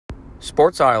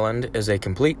Sports Island is a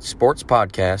complete sports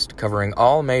podcast covering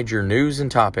all major news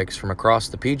and topics from across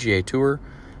the PGA Tour,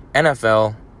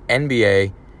 NFL,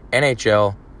 NBA,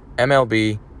 NHL,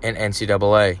 MLB, and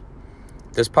NCAA.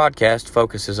 This podcast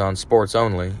focuses on sports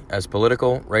only, as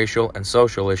political, racial, and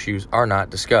social issues are not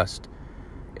discussed.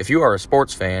 If you are a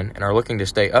sports fan and are looking to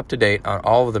stay up to date on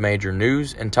all of the major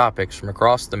news and topics from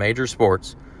across the major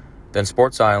sports, then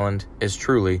Sports Island is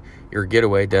truly your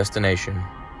getaway destination.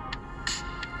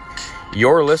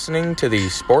 You're listening to the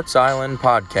Sports Island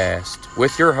Podcast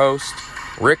with your host,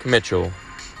 Rick Mitchell.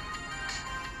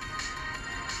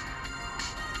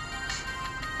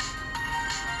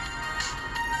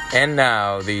 And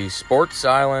now, the Sports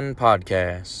Island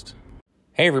Podcast.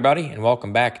 Hey everybody, and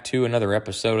welcome back to another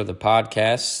episode of the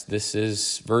podcast. This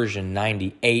is version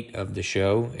 98 of the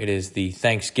show. It is the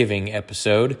Thanksgiving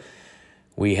episode.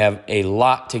 We have a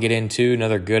lot to get into,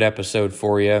 another good episode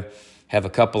for you. Have a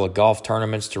couple of golf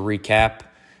tournaments to recap.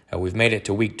 We've made it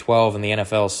to week 12 in the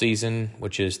NFL season,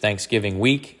 which is Thanksgiving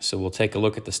week. So we'll take a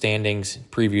look at the standings,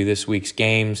 preview this week's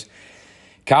games.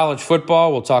 College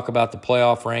football, we'll talk about the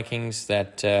playoff rankings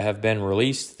that have been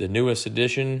released, the newest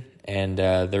edition, and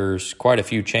there's quite a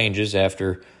few changes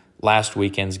after last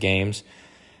weekend's games.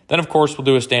 Then, of course, we'll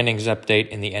do a standings update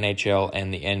in the NHL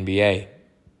and the NBA.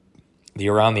 The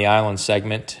Around the Island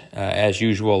segment, as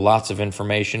usual, lots of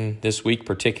information this week,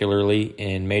 particularly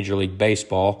in Major League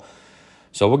Baseball.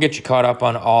 So we'll get you caught up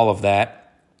on all of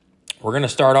that. We're going to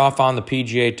start off on the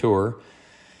PGA Tour,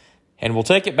 and we'll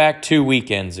take it back 2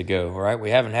 weekends ago, all right? We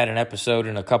haven't had an episode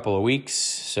in a couple of weeks,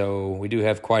 so we do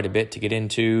have quite a bit to get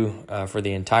into for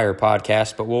the entire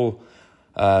podcast, but we'll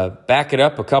back it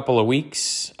up a couple of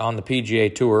weeks on the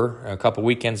PGA Tour. A couple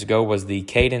weekends ago was the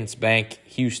Cadence Bank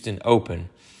Houston Open.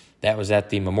 That was at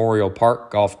the Memorial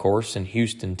Park Golf Course in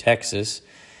Houston, Texas.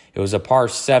 It was a par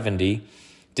 70.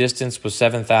 Distance was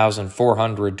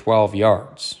 7,412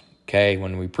 yards. Okay,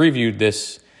 when we previewed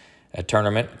this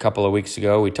tournament a couple of weeks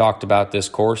ago, we talked about this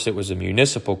course. It was a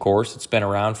municipal course. It's been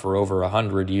around for over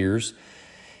 100 years.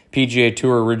 PGA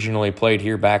Tour originally played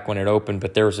here back when it opened,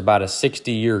 but there was about a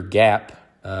 60-year gap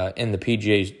in the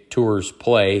PGA Tour's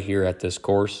play here at this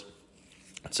course.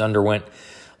 It's underwent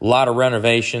a lot of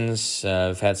renovations.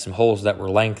 I've had some holes that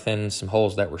were lengthened, some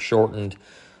holes that were shortened,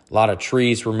 a lot of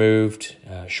trees removed,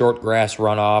 short grass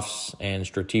runoffs, and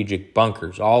strategic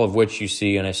bunkers, all of which you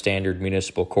see on a standard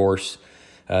municipal course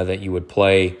that you would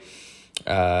play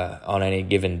on any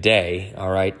given day.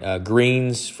 All right,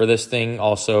 greens for this thing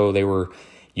also, they were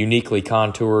uniquely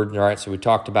contoured. All right, so we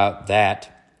talked about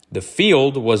that. The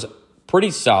field was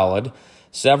pretty solid.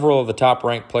 Several of the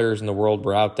top-ranked players in the world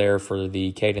were out there for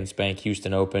the Cadence Bank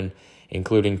Houston Open,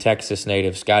 including Texas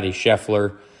native Scotty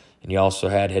Scheffler, and you also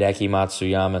had Hideki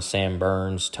Matsuyama, Sam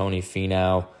Burns, Tony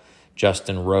Finau,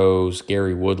 Justin Rose,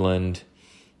 Gary Woodland,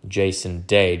 Jason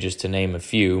Day, just to name a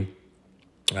few.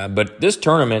 But this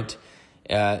tournament,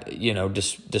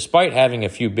 despite having a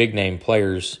few big-name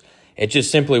players, it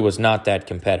just simply was not that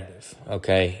competitive,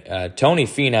 okay? Tony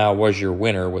Finau was your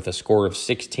winner with a score of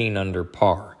 16 under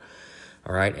par.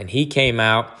 All right, and he came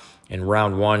out in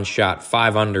round one, shot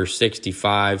 5 under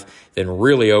 65, then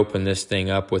really opened this thing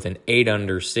up with an 8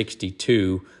 under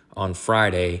 62 on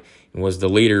Friday and was the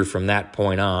leader from that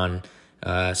point on.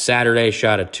 Saturday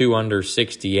shot a 2 under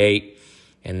 68,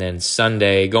 and then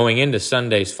Sunday, going into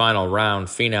Sunday's final round,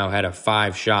 Finau had a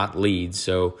 5-shot lead,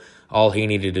 so all he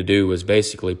needed to do was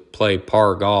basically play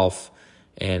par golf,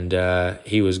 and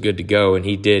he was good to go, and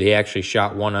he did. He actually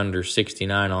shot 1 under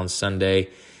 69 on Sunday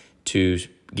to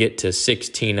get to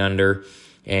 16 under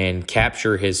and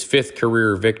capture his 5th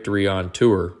career victory on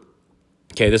tour.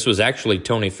 Okay, this was actually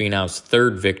Tony Finau's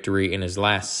 3rd victory in his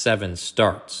last 7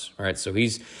 starts. All right, so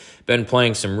he's been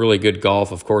playing some really good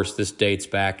golf. Of course, this dates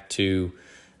back to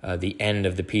the end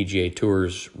of the PGA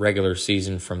Tour's regular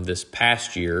season from this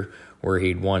past year, where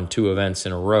he'd won 2 events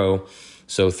in a row.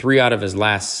 So 3 out of his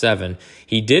last 7.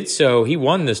 He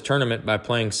won this tournament by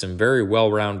playing some very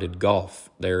well-rounded golf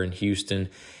there in Houston.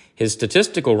 His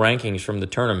statistical rankings from the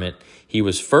tournament, he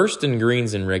was 1st in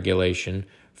greens in regulation,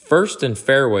 1st in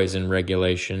fairways in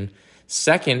regulation,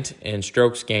 2nd in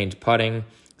strokes gained putting,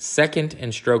 2nd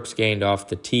in strokes gained off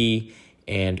the tee,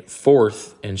 and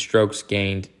 4th in strokes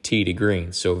gained tee to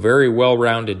green. So very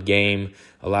well-rounded game,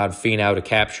 allowed Finau to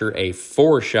capture a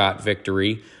 4-shot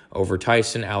victory over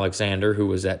Tyson Alexander, who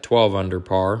was at 12 under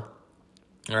par.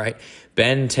 All right,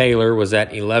 Ben Taylor was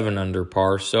at 11 under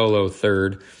par, solo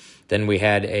 3rd. Then we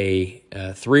had a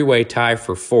 3-way tie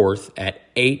for 4th at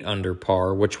 8 under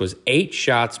par, which was 8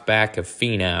 shots back of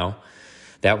Finau.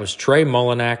 That was Trey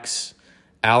Mullinax,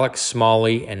 Alex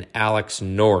Smalley, and Alex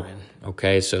Noren.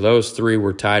 Okay, so those 3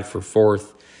 were tied for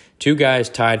 4th. Two guys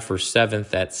tied for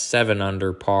 7th at 7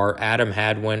 under par, Adam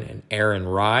Hadwin and Aaron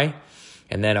Rai.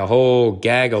 And then a whole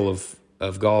gaggle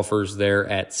of golfers there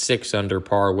at 6 under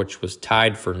par, which was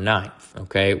tied for 9th.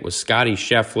 Okay, it was Scotty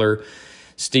Scheffler,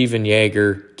 Stephen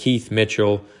Yeager, Keith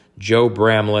Mitchell, Joe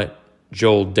Bramlett,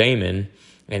 Joel Damon,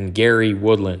 and Gary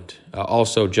Woodland.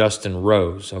 Also Justin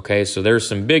Rose. Okay, so there's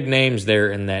some big names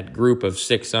there in that group of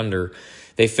 6 under.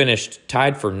 They finished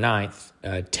tied for 9th.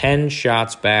 10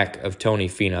 shots back of Tony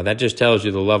Finau. That just tells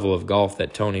you the level of golf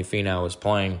that Tony Finau was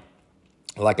playing.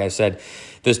 Like I said,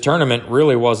 this tournament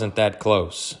really wasn't that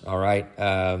close, all right?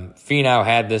 Finau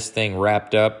had this thing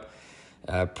wrapped up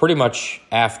pretty much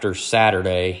after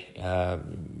Saturday,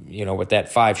 with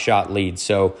that 5-shot lead.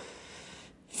 So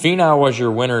Finau was your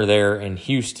winner there in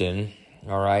Houston,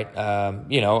 all right?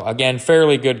 Again,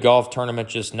 fairly good golf tournament,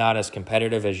 just not as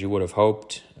competitive as you would have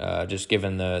hoped, just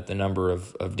given the number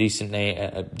of decent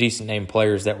name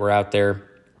players that were out there,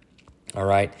 all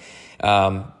right?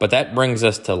 But that brings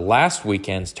us to last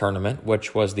weekend's tournament,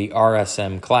 which was the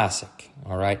RSM Classic,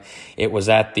 all right? It was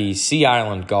at the Sea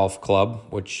Island Golf Club,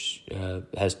 which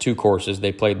has 2 courses.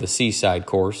 They played the Seaside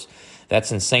course.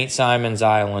 That's in St. Simons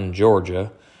Island,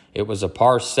 Georgia. It was a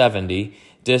par 70.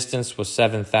 Distance was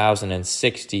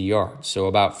 7,060 yards, so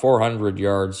about 400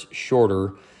 yards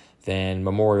shorter than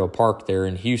Memorial Park there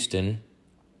in Houston,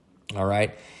 all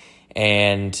right?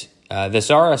 And this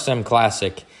RSM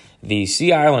Classic, the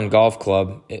Sea Island Golf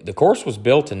Club, the course was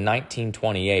built in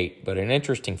 1928, but an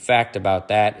interesting fact about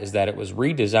that is that it was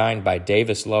redesigned by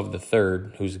Davis Love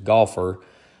III, who's a golfer,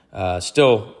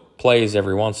 still plays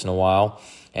every once in a while,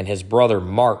 and his brother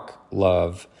Mark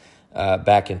Love,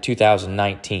 back in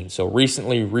 2019. So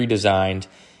recently redesigned.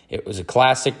 It was a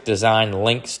classic design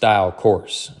link style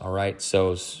course. All right.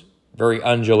 So it's very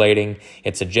undulating.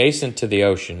 It's adjacent to the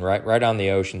ocean, right on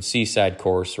the ocean, seaside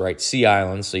course, right? Sea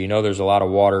Island. So there's a lot of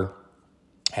water.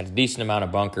 Had a decent amount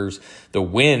of bunkers. The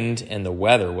wind and the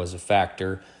weather was a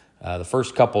factor. The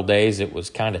first couple days it was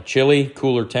kind of chilly,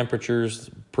 cooler temperatures,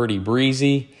 pretty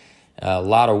breezy, a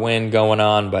lot of wind going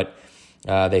on, but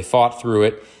they fought through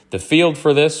it. The field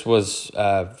for this was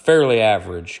fairly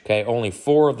average. Okay, only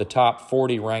 4 of the top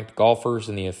 40 ranked golfers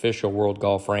in the official World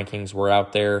Golf Rankings were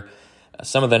out there.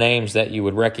 Some of the names that you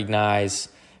would recognize: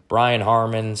 Brian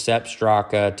Harman, Sepp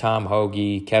Straka, Tom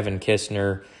Hoge, Kevin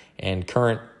Kistner, and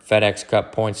current FedEx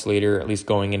Cup points leader, at least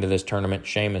going into this tournament,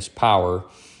 Seamus Power.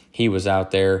 He was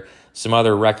out there. Some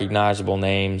other recognizable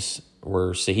names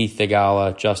were Sahith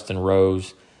Theegala, Justin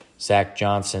Rose, Zach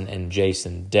Johnson, and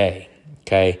Jason Day.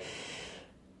 Okay.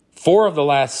 4 of the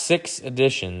last 6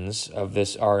 editions of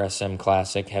this RSM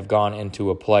Classic have gone into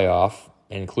a playoff,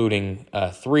 including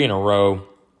 3 in a row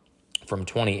from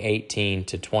 2018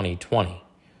 to 2020.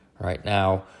 Right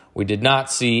now, we did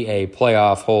not see a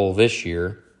playoff hole this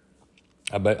year,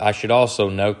 but I should also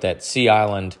note that Sea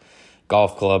Island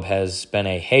Golf Club has been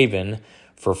a haven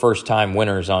for first-time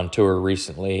winners on tour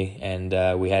recently,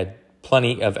 and we had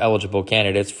plenty of eligible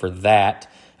candidates for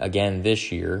that again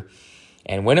this year.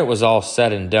 And when it was all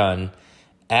said and done,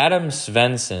 Adam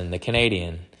Svensson, the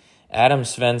Canadian, Adam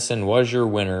Svensson was your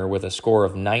winner with a score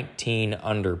of 19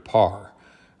 under par.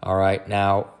 All right,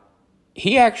 now,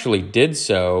 he actually did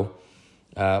so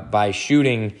by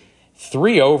shooting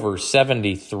 3 over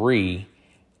 73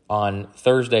 on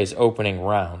Thursday's opening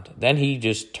round. Then he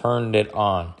just turned it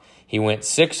on. He went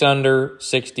 6 under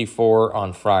 64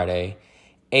 on Friday,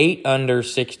 8 under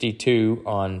 62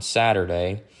 on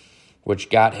Saturday,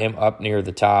 which got him up near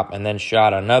the top, and then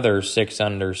shot another 6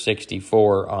 under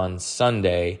 64 on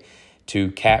Sunday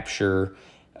to capture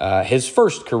his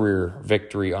first career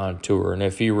victory on tour. And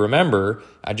if you remember,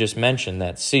 I just mentioned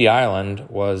that Sea Island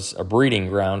was a breeding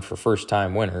ground for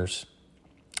first-time winners.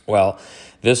 Well,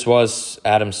 this was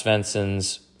Adam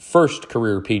Svensson's first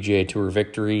career PGA Tour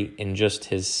victory in just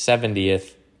his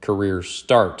 70th career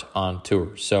start on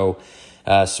tour. So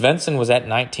Svensson was at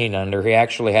 19 under. He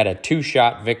actually had a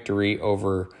 2-shot victory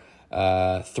over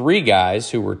 3 guys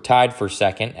who were tied for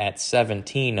second at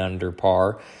 17 under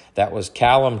par. That was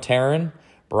Callum Tarran,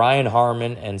 Brian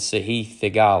Harman, and Sahith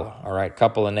Theegala. All right,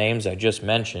 couple of names I just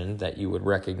mentioned that you would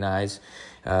recognize.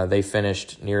 They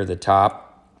finished near the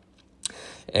top.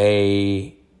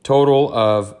 A total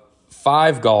of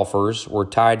 5 golfers were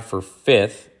tied for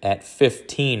 5th at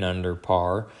 15 under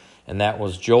par, and that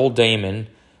was Joel Damon,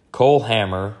 Cole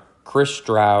Hammer, Chris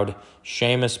Stroud,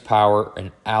 Seamus Power,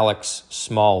 and Alex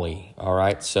Smalley. All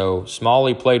right, so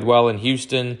Smalley played well in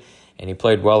Houston, and he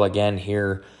played well again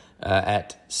here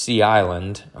at Sea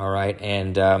Island. All right,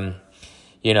 and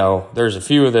there's a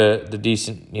few of the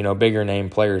decent, bigger name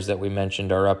players that we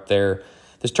mentioned are up there.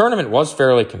 This tournament was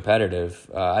fairly competitive.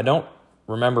 I don't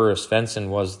remember if Svensson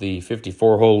was the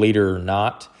 54-hole leader or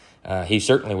not. He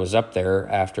certainly was up there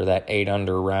after that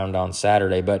 8-under round on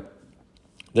Saturday, but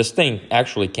this thing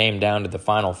actually came down to the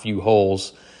final few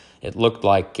holes. It looked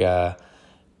like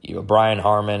Brian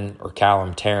Harman or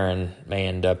Callum Tarrant may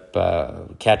end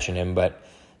up catching him, but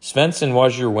Svensson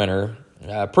was your winner.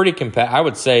 Pretty I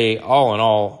would say, all in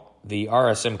all, the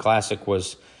RSM Classic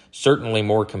was certainly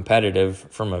more competitive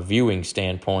from a viewing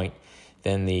standpoint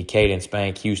than the Cadence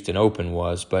Bank Houston Open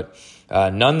was, but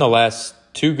nonetheless,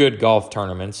 two good golf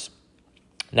tournaments.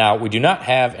 Now, we do not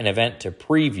have an event to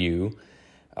preview,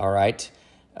 all right,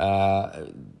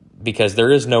 because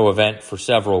there is no event for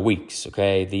several weeks,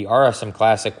 okay? The RSM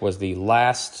Classic was the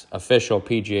last official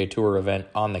PGA Tour event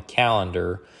on the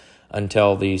calendar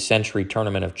until the Century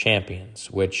Tournament of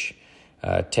Champions, which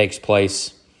takes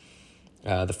place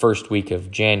the first week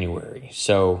of January.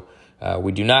 So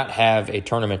we do not have a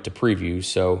tournament to preview,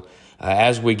 so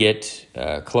as we get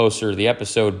closer, the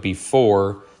episode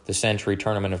before the Century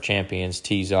Tournament of Champions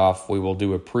tees off, we will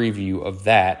do a preview of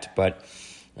that. But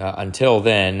until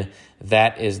then,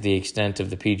 that is the extent of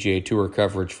the PGA Tour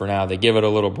coverage for now. They give it a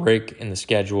little break in the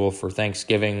schedule for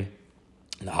Thanksgiving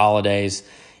and the holidays,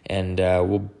 and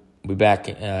we'll be back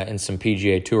in some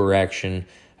PGA Tour action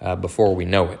before we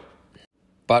know it.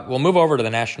 But we'll move over to the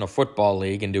National Football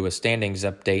League and do a standings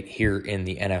update here in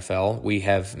the NFL. We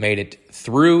have made it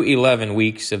through 11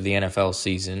 weeks of the NFL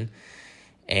season,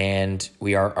 and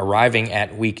we are arriving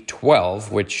at week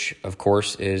 12, which, of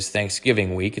course, is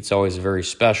Thanksgiving week. It's always a very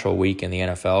special week in the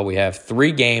NFL. We have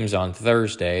 3 games on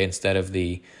Thursday instead of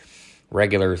the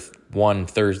regular one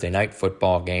Thursday night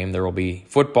football game. There will be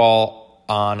football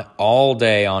on all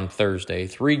day on Thursday,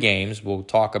 3 games. We'll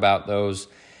talk about those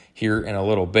here in a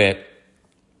little bit.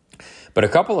 But a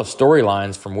couple of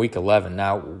storylines from Week 11.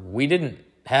 Now, we didn't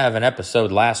have an episode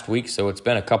last week, so it's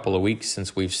been a couple of weeks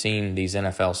since we've seen these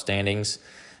NFL standings.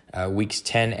 Weeks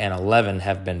 10 and 11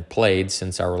 have been played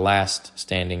since our last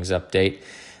standings update.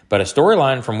 But a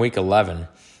storyline from Week 11,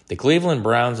 the Cleveland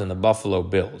Browns and the Buffalo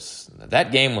Bills.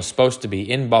 That game was supposed to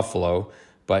be in Buffalo,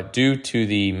 but due to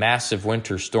the massive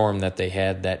winter storm that they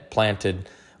had that planted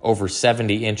over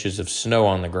 70 inches of snow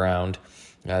on the ground,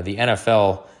 the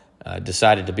NFL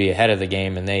decided to be ahead of the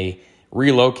game, and they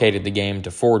relocated the game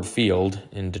to Ford Field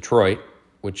in Detroit,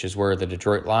 which is where the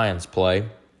Detroit Lions play.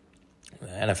 The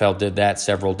NFL did that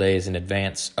several days in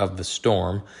advance of the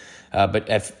storm. But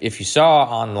if you saw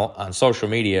on social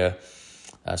media,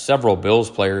 several Bills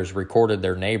players recorded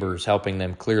their neighbors helping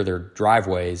them clear their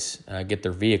driveways, get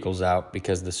their vehicles out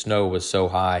because the snow was so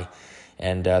high.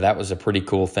 And that was a pretty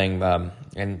cool thing.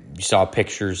 And you saw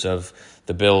pictures of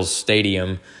the Bills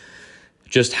stadium,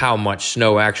 just how much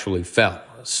snow actually fell.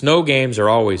 Snow games are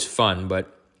always fun,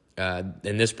 but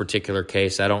in this particular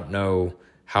case, I don't know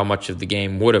how much of the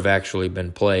game would have actually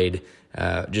been played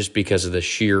just because of the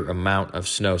sheer amount of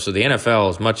snow. So the NFL,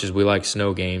 as much as we like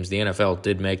snow games, the NFL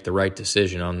did make the right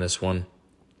decision on this one.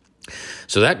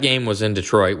 So that game was in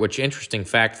Detroit, which, interesting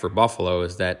fact for Buffalo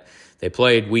is that they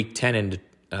played Week 10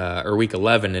 or Week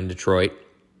 11 in Detroit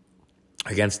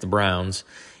against the Browns,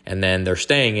 and then they're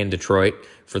staying in Detroit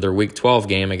for their Week 12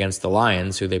 game against the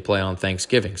Lions, who they play on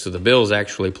Thanksgiving. So the Bills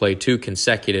actually play 2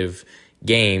 consecutive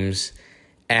games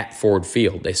at Ford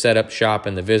Field. They set up shop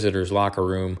in the visitors' locker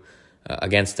room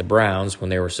against the Browns when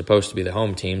they were supposed to be the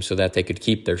home team so that they could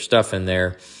keep their stuff in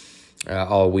there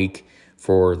all week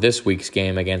for this week's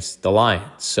game against the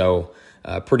Lions. So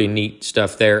pretty neat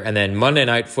stuff there. And then Monday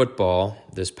Night Football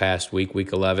this past week,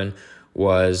 Week 11,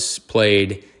 was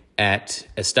played at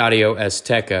Estadio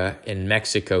Azteca in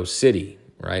Mexico City,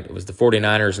 right? It was the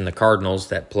 49ers and the Cardinals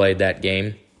that played that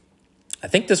game. I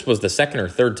think this was the second or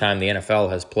third time the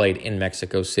NFL has played in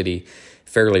Mexico City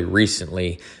fairly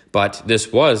recently, but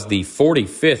this was the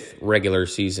 45th regular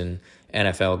season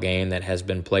NFL game that has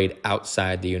been played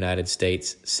outside the United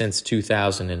States since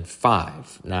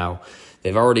 2005. Now,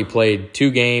 they've already played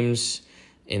 2 games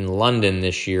in London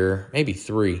this year, maybe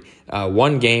 3.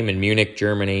 1 game in Munich,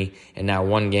 Germany, and now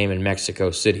 1 game in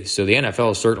Mexico City. So the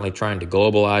NFL is certainly trying to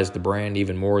globalize the brand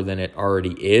even more than it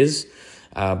already is.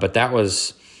 But that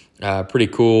was pretty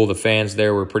cool. The fans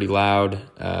there were pretty loud,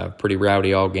 pretty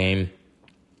rowdy all game.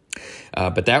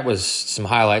 But that was some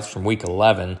highlights from Week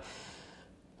 11.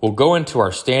 We'll go into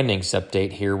our standings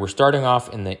update here. We're starting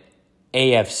off in the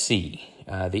AFC.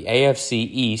 The AFC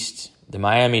East, the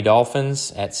Miami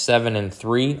Dolphins at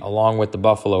 7-3, along with the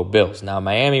Buffalo Bills. Now,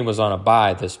 Miami was on a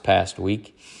bye this past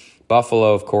week.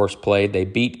 Buffalo, of course, played. They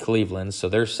beat Cleveland, so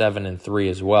they're 7-3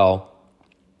 as well.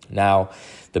 Now,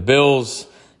 the Bills,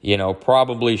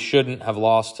 probably shouldn't have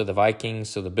lost to the Vikings,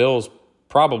 so the Bills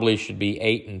probably should be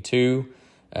 8-2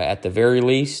 at the very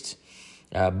least.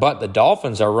 But the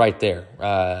Dolphins are right there.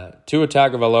 Tua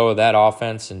Tagovailoa, that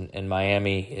offense in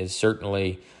Miami is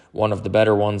certainly one of the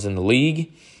better ones in the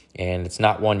league, and it's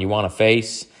not one you want to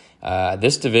face.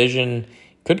 This division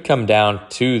could come down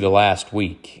to the last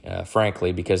week,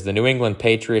 frankly, because the New England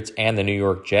Patriots and the New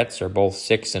York Jets are both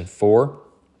 6-4.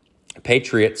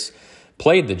 Patriots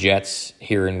played the Jets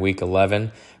here in Week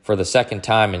 11 for the second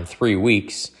time in 3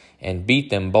 weeks and beat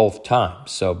them both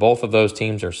times. So both of those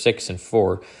teams are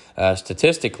 6-4.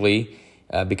 Statistically,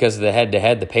 because of the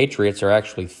head-to-head, the Patriots are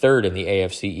actually third in the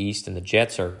AFC East, and the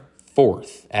Jets are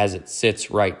fourth as it sits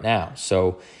right now.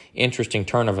 So interesting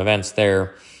turn of events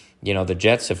there. You know, the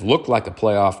Jets have looked like a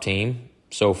playoff team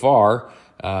so far,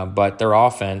 but their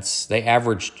offense, they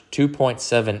averaged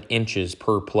 2.7 inches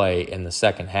per play in the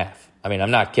second half. I mean,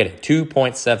 I'm not kidding.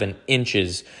 2.7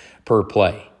 inches per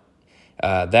play.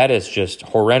 That is just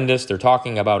horrendous. They're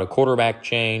talking about a quarterback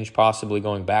change, possibly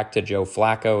going back to Joe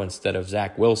Flacco instead of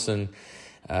Zach Wilson.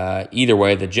 Either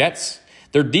way, the Jets,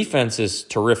 their defense is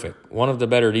terrific. One of the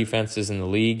better defenses in the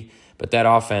league, but that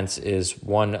offense is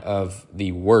one of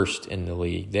the worst in the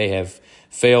league. They have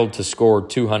failed to score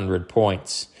 200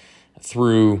 points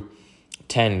through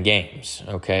 10 games,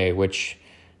 okay, which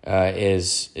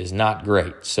is not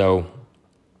great. So,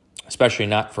 especially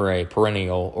not for a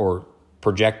perennial or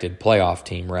projected playoff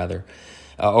team, rather.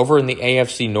 Over in the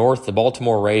AFC North, the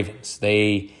Baltimore Ravens,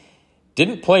 they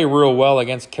didn't play real well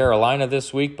against Carolina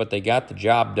this week, but they got the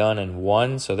job done and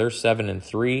won, so they're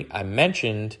 7-3. I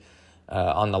mentioned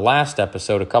on the last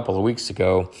episode a couple of weeks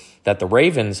ago that the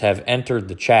Ravens have entered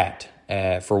the chat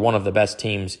for one of the best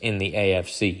teams in the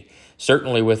AFC.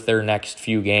 Certainly with their next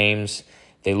few games,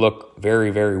 they look very,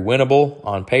 very winnable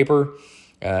on paper.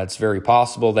 It's very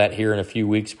possible that here in a few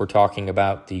weeks we're talking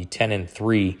about the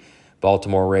 10-3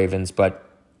 Baltimore Ravens. But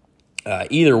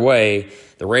either way,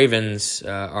 the Ravens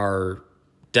are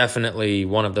definitely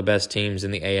one of the best teams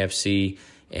in the AFC.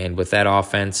 And with that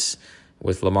offense,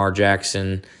 with Lamar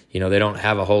Jackson, you know, they don't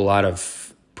have a whole lot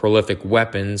of prolific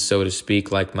weapons, so to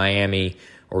speak, like Miami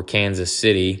or Kansas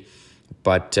City.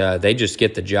 But they just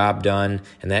get the job done,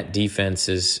 and that defense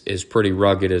is pretty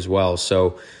rugged as well.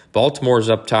 So Baltimore's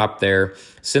up top there.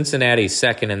 Cincinnati's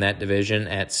second in that division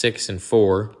at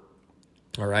 6-4.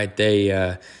 All right,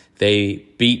 they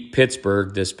beat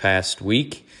Pittsburgh this past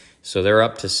week, so they're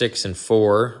up to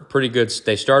 6-4. Pretty good.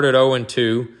 They started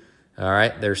 0-2. All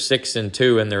right, they're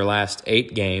 6-2 in their last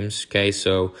 8 games. Okay,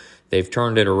 so they've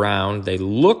turned it around. They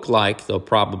look like they'll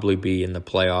probably be in the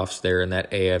playoffs there in that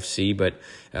AFC, but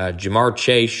Jamar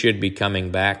Chase should be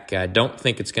coming back. I don't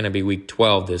think it's going to be Week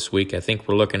 12 this week. I think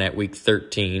we're looking at Week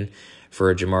 13 for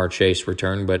a Jamar Chase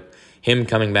return, but him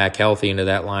coming back healthy into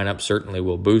that lineup certainly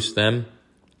will boost them.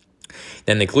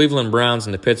 Then the Cleveland Browns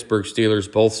and the Pittsburgh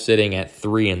Steelers both sitting at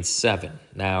 3-7.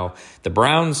 Now, the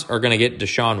Browns are going to get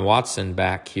Deshaun Watson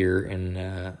back here in,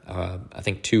 I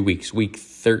think, 2 weeks. Week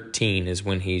 13 is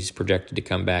when he's projected to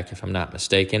come back, if I'm not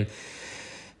mistaken.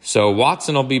 So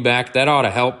Watson will be back. That ought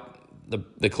to help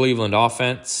the Cleveland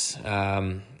offense.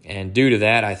 And due to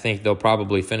that, I think they'll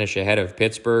probably finish ahead of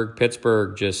Pittsburgh.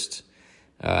 Pittsburgh just,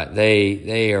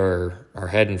 they are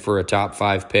heading for a top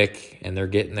 5 pick, and they're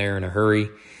getting there in a hurry.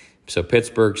 So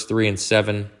Pittsburgh's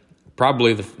 3-7.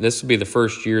 Probably this will be the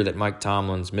first year that Mike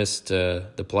Tomlin's missed the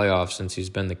playoffs since he's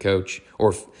been the coach,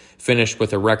 or finished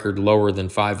with a record lower than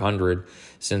 500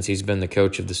 since he's been the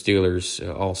coach of the Steelers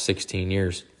all 16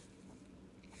 years.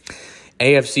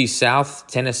 AFC South,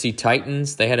 Tennessee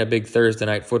Titans, they had a big Thursday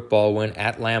night football win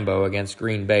at Lambeau against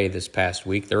Green Bay this past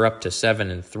week. They're up to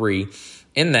 7-3.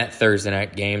 In that Thursday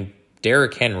night game,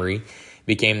 Derrick Henry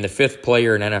became the 5th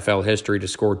player in NFL history to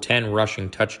score 10 rushing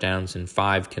touchdowns in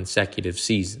 5 consecutive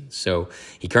seasons. So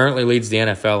he currently leads the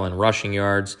NFL in rushing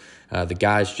yards. The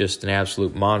guy's just an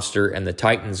absolute monster, and the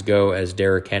Titans go as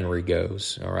Derrick Henry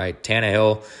goes. All right,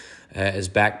 Tannehill is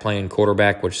back playing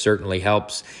quarterback, which certainly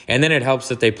helps. And then it helps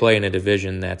that they play in a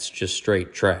division that's just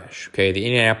straight trash. Okay, the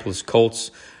Indianapolis Colts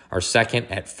are second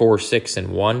at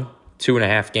 4-6-1,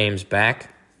 2.5 games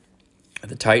back.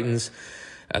 The Titans.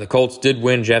 The Colts did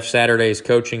win Jeff Saturday's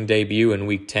coaching debut in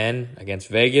Week 10 against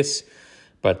Vegas,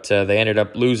 but they ended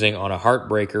up losing on a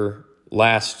heartbreaker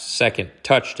last-second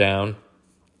touchdown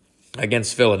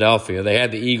against Philadelphia. They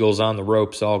had the Eagles on the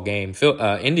ropes all game.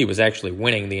 Indy was actually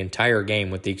winning the entire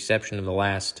game with the exception of the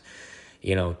last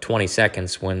 20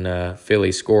 seconds when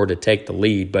Philly scored to take the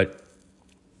lead. But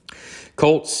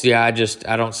Colts, I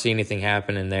don't see anything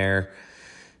happening there.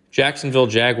 Jacksonville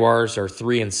Jaguars are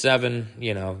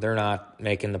 3-7. They're not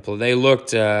making the play. They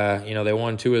looked, they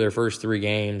won 2 of their first 3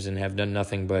 games and have done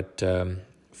nothing but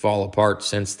fall apart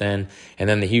since then. And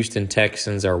then the Houston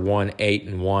Texans are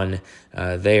 1-8-1.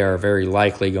 They are very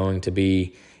likely going to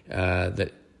be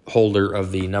the holder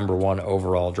of the number 1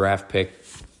 overall draft pick.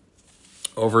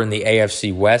 Over in the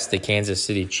AFC West, the Kansas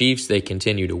City Chiefs, they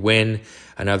continue to win.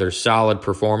 Another solid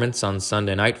performance on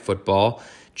Sunday Night Football.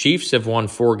 Chiefs have won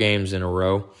 4 games in a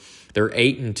row. They're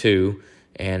 8-2,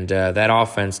 and that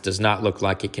offense does not look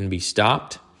like it can be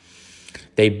stopped.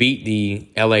 They beat the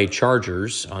LA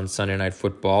Chargers on Sunday Night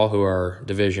Football, who are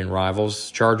division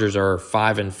rivals. Chargers are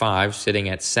 5-5, sitting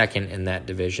at second in that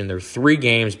division. They're 3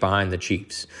 games behind the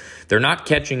Chiefs. They're not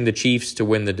catching the Chiefs to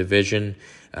win the division,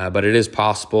 but it is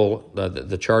possible.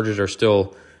 The Chargers are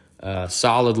still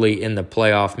solidly in the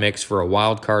playoff mix for a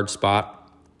wild card spot,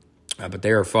 but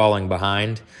they are falling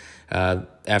behind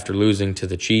after losing to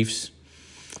the Chiefs.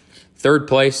 Third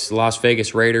place, Las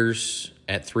Vegas Raiders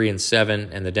at 3-7,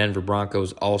 and the Denver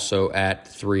Broncos also at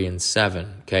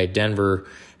 3-7. Okay, Denver,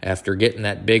 after getting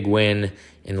that big win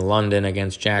in London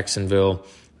against Jacksonville,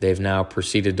 they've now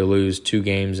proceeded to lose 2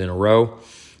 games in a row,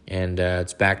 and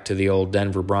it's back to the old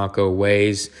Denver Bronco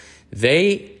ways.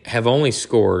 They have only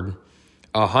scored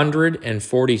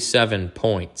 147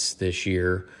 points this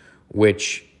year,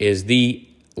 which is the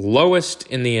lowest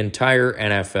in the entire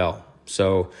NFL.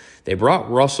 So they brought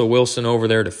Russell Wilson over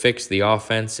there to fix the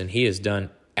offense, and he has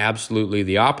done absolutely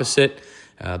the opposite.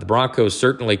 The Broncos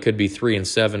certainly could be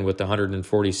 3-7 with the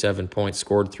 147 points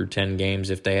scored through 10 games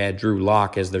if they had Drew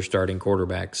Lock as their starting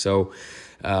quarterback. So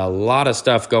a lot of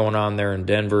stuff going on there in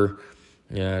Denver.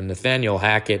 Nathaniel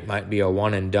Hackett might be a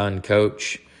one-and-done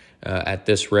coach at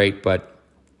this rate, but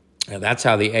that's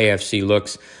how the AFC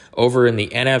looks. Over in the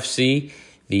NFC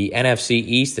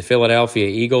East, the Philadelphia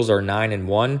Eagles are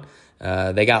 9-1.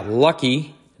 They got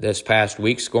lucky this past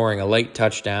week, scoring a late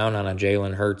touchdown on a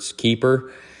Jalen Hurts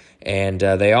keeper, and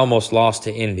they almost lost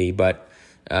to Indy, but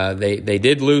they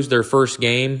did lose their first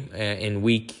game in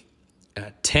Week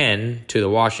 10 to the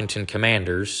Washington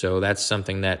Commanders, so that's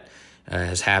something that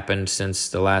has happened since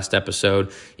the last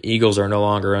episode. Eagles are no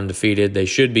longer undefeated. They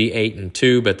should be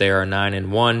 8-2, but they are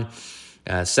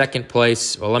 9-1. Second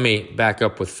place, well, let me back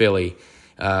up with Philly.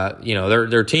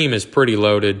 Their team is pretty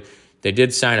loaded. They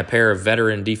did sign a pair of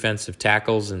veteran defensive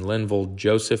tackles in Linval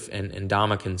Joseph and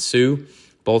Ndamukong Suh.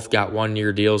 Both got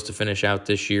 1-year deals to finish out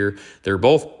this year. They're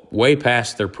both way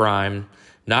past their prime.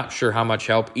 Not sure how much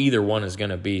help either one is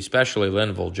going to be, especially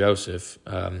Linval Joseph.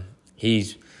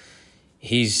 He's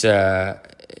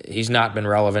not been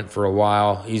relevant for a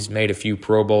while. He's made a few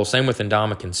Pro Bowls. Same with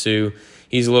Ndamukong Suh.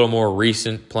 He's a little more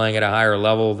recent, playing at a higher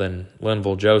level than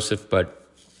Linval Joseph, but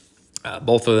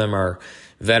both of them are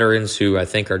veterans who I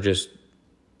think are just,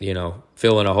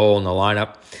 filling a hole in the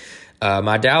lineup.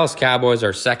 My Dallas Cowboys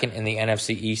are second in the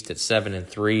NFC East at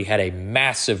 7-3. Had a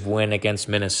massive win against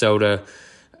Minnesota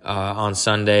on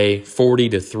Sunday.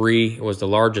 40-3 was the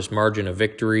largest margin of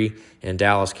victory in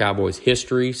Dallas Cowboys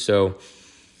history. So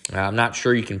I'm not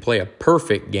sure you can play a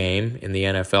perfect game in the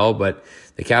NFL, but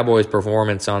the Cowboys'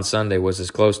 performance on Sunday was as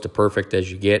close to perfect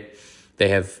as you get. They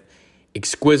have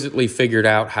exquisitely figured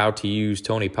out how to use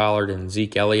Tony Pollard and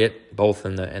Zeke Elliott, both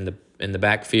in the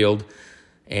backfield.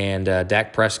 And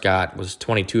Dak Prescott was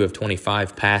 22 of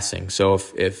 25 passing. So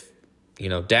if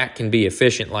Dak can be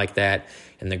efficient like that,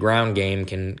 and the ground game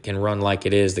can run like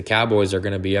it is, the Cowboys are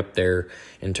going to be up there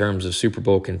in terms of Super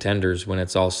Bowl contenders when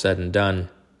it's all said and done.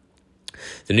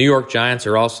 The New York Giants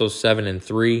are also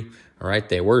 7-3. All right,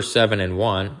 they were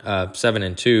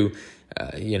 7-2.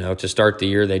 To start the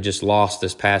year, they just lost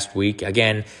this past week.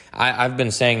 Again, I've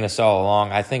been saying this all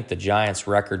along. I think the Giants'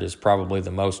 record is probably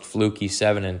the most fluky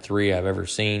 7-3 I've ever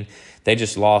seen. They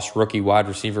just lost rookie wide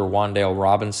receiver Wan'Dale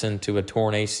Robinson to a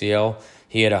torn ACL.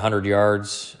 He had 100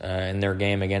 yards in their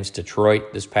game against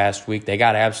Detroit this past week. They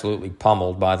got absolutely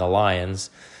pummeled by the Lions,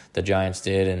 the Giants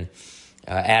did, and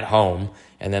at home.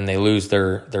 And then they lose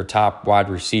their top wide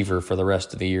receiver for the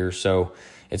rest of the year. So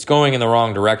it's going in the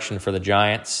wrong direction for the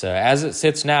Giants. As it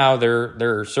sits now,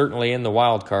 they're certainly in the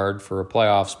wild card for a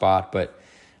playoff spot, but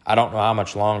I don't know how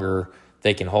much longer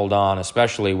they can hold on,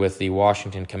 especially with the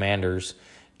Washington Commanders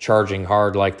charging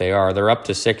hard like they are. They're up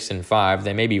to 6-5.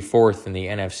 They may be fourth in the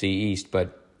NFC East,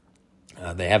 but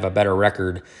they have a better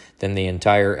record than the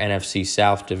entire NFC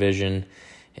South division,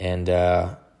 and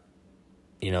they're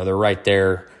right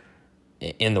there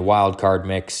in the wild card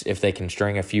mix if they can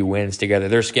string a few wins together.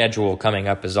 Their schedule coming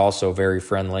up is also very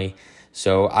friendly,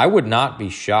 so I would not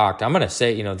be shocked. I'm going to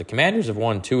say, the Commanders have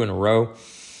won 2 in a row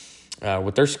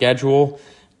with their schedule.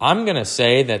 I'm going to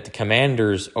say that the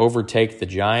Commanders overtake the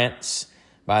Giants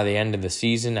by the end of the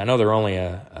season. I know they're only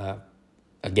a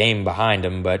game behind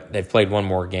them, but they've played one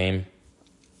more game.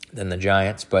 than the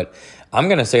Giants. But I'm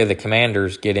going to say the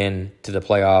Commanders get into the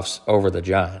playoffs over the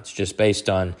Giants, just based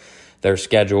on their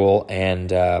schedule and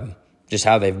just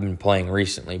how they've been playing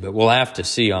recently. But we'll have to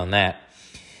see on that.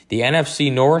 The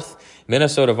NFC North,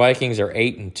 Minnesota Vikings are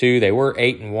 8-2. They were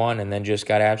 8-1 and then just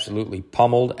got absolutely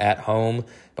pummeled at home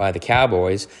by the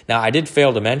Cowboys. Now, I did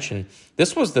fail to mention,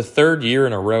 this was the third year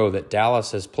in a row that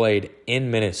Dallas has played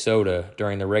in Minnesota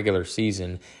during the regular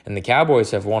season, and the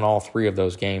Cowboys have won all three of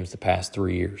those games the past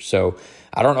 3 years. So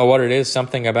I don't know what it is,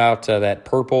 something about that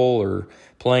purple or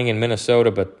playing in Minnesota,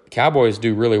 but Cowboys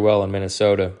do really well in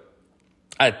Minnesota.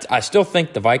 I still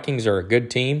think the Vikings are a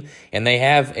good team, and they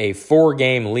have a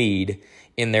 4-game lead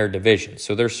in their division.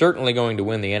 So they're certainly going to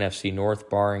win the NFC North,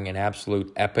 barring an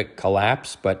absolute epic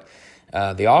collapse. But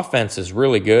the offense is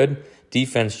really good.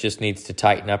 Defense just needs to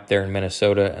tighten up there in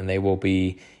Minnesota, and they will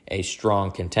be a strong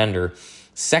contender.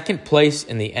 Second place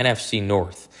in the NFC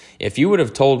North. If you would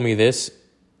have told me this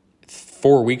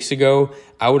 4 weeks ago,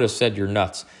 I would have said you're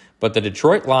nuts. But the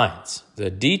Detroit Lions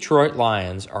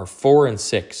are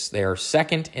 4-6. They are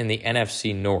second in the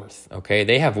NFC North. Okay,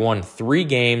 they have won 3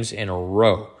 games in a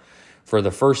row for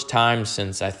the first time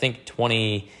since I think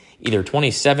either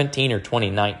 2017 or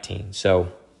 2019.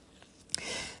 So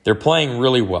they're playing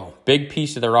really well. Big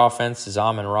piece of their offense is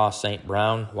Amon-Ra St.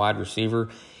 Brown, wide receiver.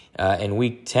 In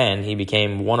Week 10, he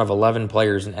became one of 11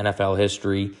 players in NFL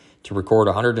history to record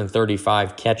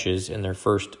 135 catches in their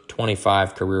first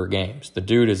 25 career games. The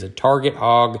dude is a target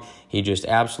hog. He just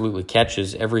absolutely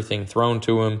catches everything thrown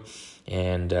to him.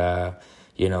 And,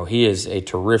 he is a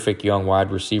terrific young wide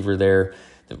receiver there.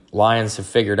 The Lions have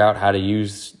figured out how to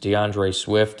use DeAndre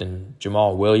Swift and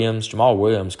Jamal Williams. Jamal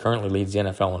Williams currently leads the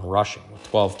NFL in rushing with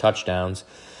 12 touchdowns.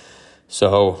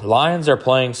 So Lions are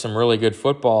playing some really good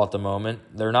football at the moment.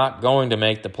 They're not going to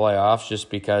make the playoffs just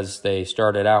because they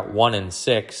started out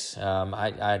 1-6.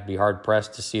 I'd be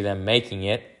hard-pressed to see them making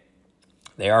it.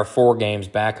 They are 4 games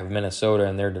back of Minnesota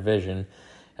in their division,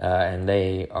 and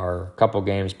they are a couple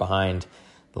games behind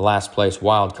the last-place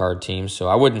wild card team. So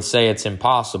I wouldn't say it's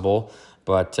impossible,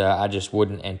 but I just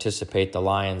wouldn't anticipate the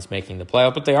Lions making the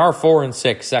playoff. But they are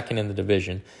 4-6, second in the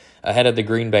division, ahead of the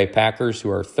Green Bay Packers,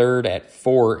 who are third at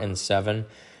 4-7.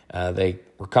 They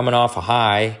were coming off a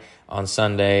high on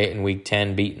Sunday in Week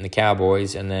 10, beating the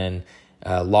Cowboys, and then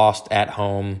lost at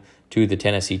home to the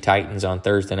Tennessee Titans on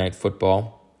Thursday Night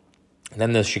Football. And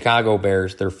then the Chicago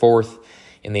Bears, they're fourth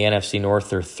in the NFC North.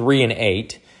 They're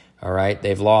 3-8. All right,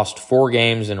 they've lost 4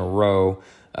 games in a row,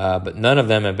 but none of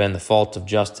them have been the fault of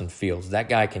Justin Fields. That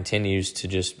guy continues to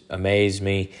just amaze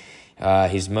me.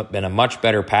 He's been a much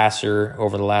better passer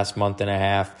over the last month and a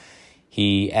half.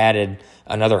 He added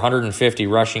another 150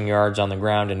 rushing yards on the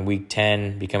ground in Week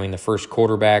 10, becoming the first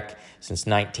quarterback since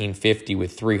 1950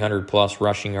 with 300-plus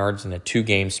rushing yards in a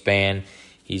 2-game span.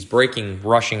 He's breaking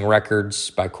rushing records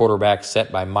by quarterbacks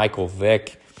set by Michael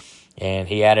Vick, and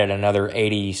he added another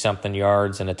 80-something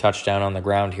yards and a touchdown on the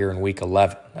ground here in Week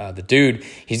 11. The dude,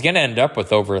 he's going to end up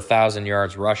with over 1,000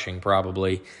 yards rushing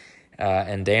probably,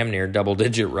 and damn near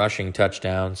double-digit rushing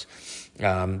touchdowns.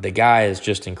 The guy is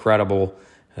just incredible.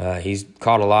 He's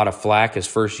caught a lot of flack his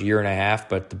first year and a half,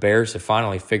 but the Bears have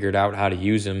finally figured out how to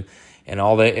use him. And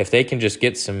if they can just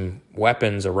get some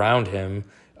weapons around him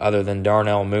other than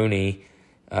Darnell Mooney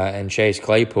and Chase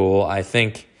Claypool, I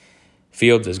think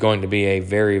Fields is going to be a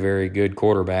very, very good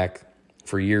quarterback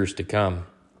for years to come.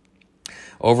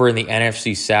 Over in the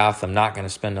NFC South, I'm not going to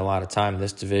spend a lot of time.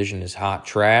 This division is hot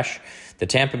trash. The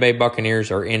Tampa Bay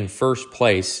Buccaneers are in first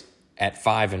place at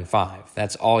 5-5.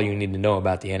 That's all you need to know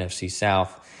about the NFC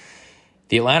South.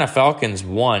 The Atlanta Falcons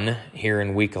won here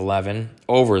in Week 11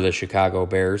 over the Chicago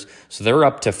Bears, so they're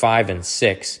up to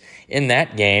 5-6. In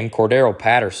that game, Cordero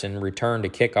Patterson returned a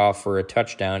kickoff for a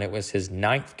touchdown. It was his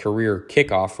 9th career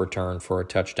kickoff return for a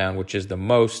touchdown, which is the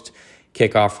most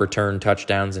kickoff return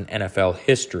touchdowns in NFL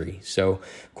history. So,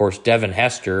 of course, Devin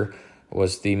Hester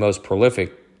was the most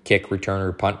prolific kick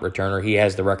returner, punt returner. He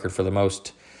has the record for the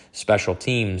most special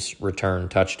teams return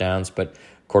touchdowns, but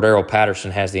Cordero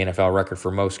Patterson has the NFL record for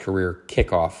most career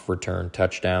kickoff return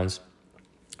touchdowns.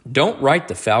 Don't write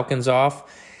the Falcons off.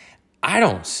 I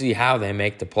don't see how they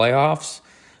make the playoffs,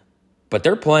 but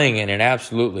they're playing in an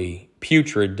absolutely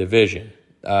putrid division.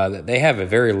 They have a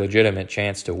very legitimate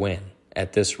chance to win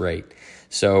at this rate.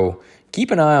 So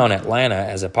keep an eye on Atlanta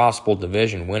as a possible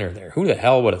division winner there. Who the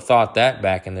hell would have thought that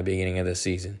back in the beginning of the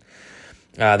season?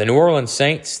 The New Orleans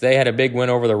Saints, they had a big win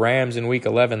over the Rams in Week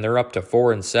 11. They're up to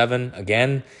 4-7.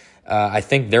 Again, I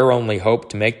think their only hope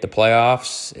to make the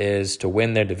playoffs is to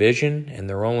win their division, and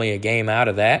they're only a game out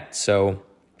of that. So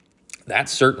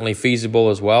that's certainly feasible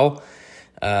as well.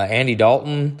 Andy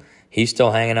Dalton he's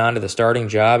still hanging on to the starting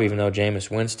job, even though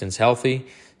Jameis Winston's healthy.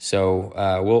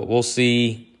 So we'll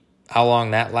see how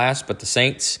long that lasts. But the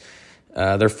Saints,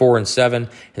 they're 4-7, and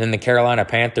then the Carolina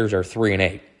Panthers are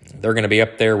 3-8. They're going to be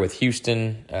up there with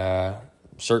Houston,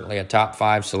 certainly a top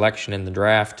 5 selection in the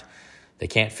draft. They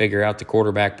can't figure out the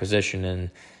quarterback position, and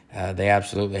they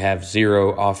absolutely have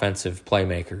 0 offensive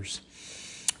playmakers.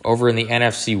 Over in the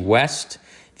NFC West,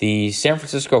 the San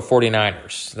Francisco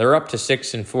 49ers, they're up to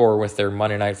 6-4 with their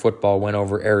Monday Night Football win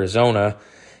over Arizona,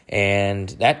 and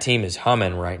that team is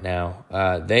humming right now.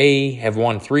 They have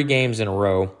won 3 games in a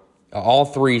row, all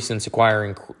 3 since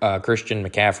acquiring Christian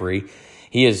McCaffrey.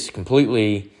 He has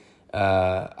completely,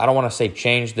 I don't want to say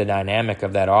changed the dynamic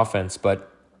of that offense,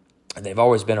 but they've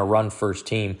always been a run-first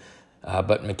team.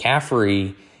 But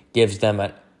McCaffrey gives them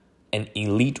an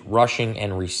elite rushing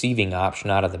and receiving option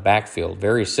out of the backfield,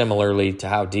 very similarly to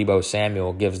how Deebo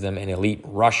Samuel gives them an elite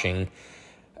rushing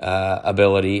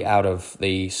ability out of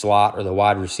the slot or the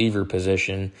wide receiver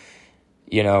position.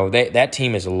 You know, that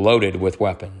team is loaded with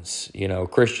weapons. You know,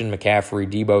 Christian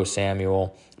McCaffrey, Deebo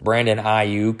Samuel, Brandon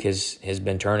Ayuk has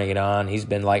been turning it on. He's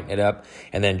been lighting it up.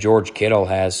 And then George Kittle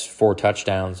has 4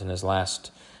 touchdowns in his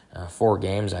last 4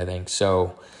 games, I think.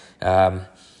 So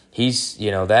he's,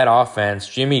 you know, that offense,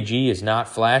 Jimmy G is not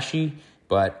flashy,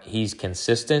 but he's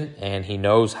consistent and he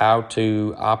knows how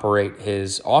to operate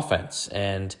his offense.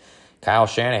 And Kyle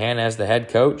Shanahan as the head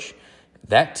coach,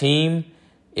 that team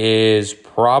is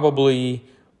probably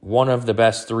one of the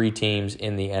best 3 teams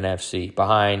in the NFC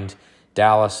behind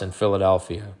Dallas and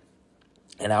Philadelphia.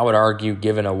 And I would argue,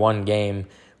 given a 1-game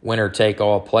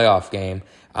winner-take-all playoff game,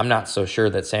 I'm not so sure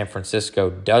that San Francisco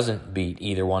doesn't beat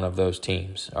either one of those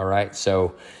teams, all right?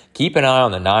 So keep an eye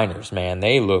on the Niners, man.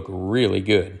 They look really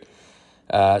good.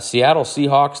 Seattle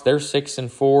Seahawks, they're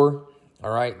 6-4, all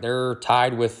right? They're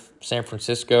tied with San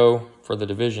Francisco for the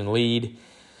division lead,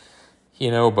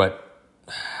 you know, but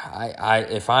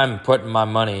if I'm putting my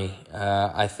money,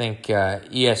 I think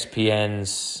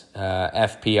ESPN's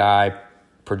FPI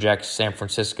projects San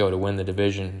Francisco to win the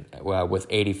division with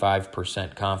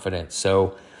 85% confidence.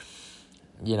 So,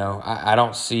 you know, I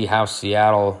don't see how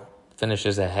Seattle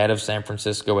finishes ahead of San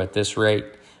Francisco at this rate,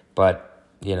 but,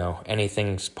 you know,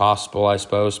 anything's possible, I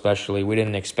suppose, especially we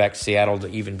didn't expect Seattle to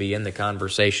even be in the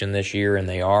conversation this year, and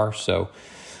they are. So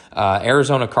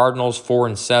Arizona Cardinals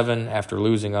 4-7 after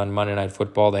losing on Monday Night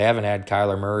Football. They haven't had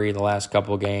Kyler Murray the last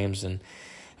couple of games, and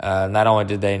not only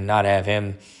did they not have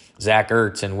him, Zach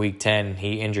Ertz in Week 10,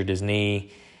 he injured his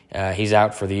knee. He's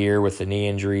out for the year with the knee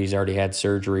injury. He's already had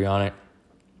surgery on it.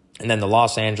 And then the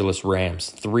Los Angeles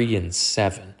Rams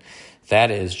 3-7.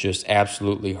 That is just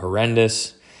absolutely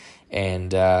horrendous,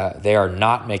 and they are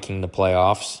not making the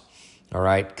playoffs. All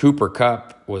right, Cooper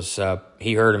Kupp was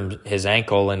he hurt his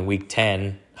ankle in Week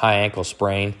 10. High ankle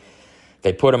sprain.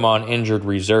 They put him on injured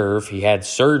reserve. He had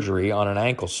surgery on an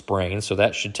ankle sprain, so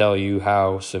that should tell you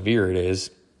how severe it is.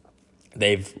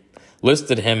 They've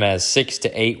listed him as 6 to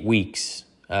 8 weeks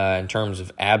in terms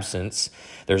of absence.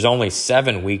 There's only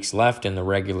 7 weeks left in the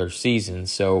regular season,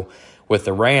 so with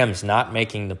the Rams not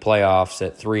making the playoffs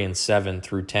at 3-7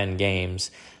 through 10 games,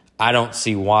 I don't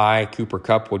see why Cooper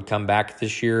Kupp would come back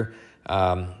this year.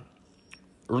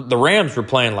 The Rams were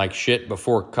playing like shit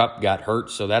before Kupp got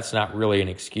hurt, so that's not really an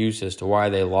excuse as to why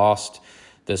they lost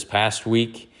this past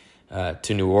week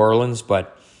to New Orleans.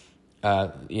 But,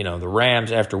 you know, the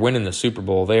Rams, after winning the Super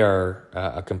Bowl, they are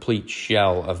a complete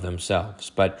shell of themselves.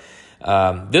 But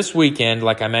this weekend,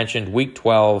 like I mentioned, Week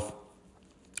 12,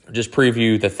 just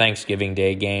preview the Thanksgiving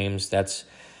Day games. That's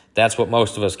what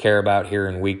most of us care about here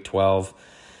in Week 12.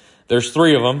 There's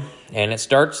 3 of them, and it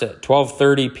starts at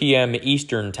 12:30 p.m.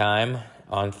 Eastern Time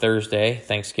on Thursday,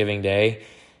 Thanksgiving Day.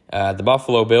 The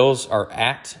Buffalo Bills are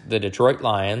at the Detroit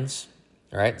Lions,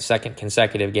 all right? Second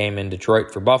consecutive game in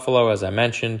Detroit for Buffalo, as I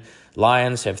mentioned.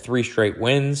 Lions have 3 straight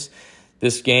wins.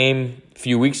 This game a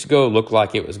few weeks ago looked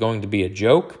like it was going to be a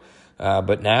joke,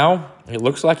 but now it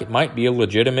looks like it might be a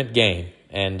legitimate game.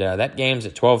 And that game's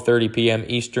at 12:30 p.m.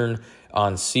 Eastern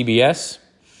on CBS.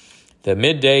 The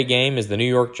midday game is the New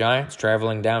York Giants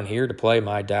traveling down here to play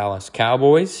my Dallas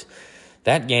Cowboys.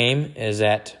 That game is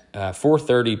at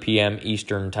 4:30 p.m.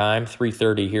 Eastern Time,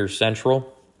 3:30 here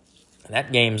Central.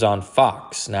 That game's on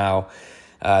Fox. Now,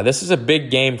 this is a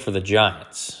big game for the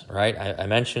Giants, right? I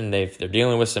mentioned they're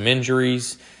dealing with some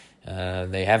injuries.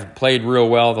 They haven't played real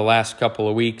well the last couple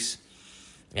of weeks,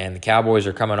 and the Cowboys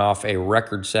are coming off a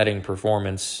record-setting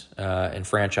performance in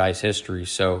franchise history.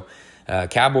 So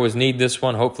Cowboys need this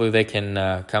one. Hopefully they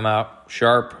can come out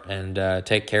sharp and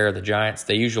take care of the Giants.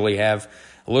 They usually have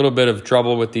a little bit of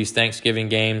trouble with these Thanksgiving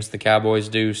games, the Cowboys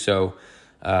do. So,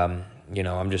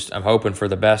 I'm hoping for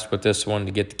the best with this one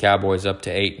to get the Cowboys up to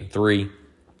 8-3.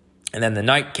 And then the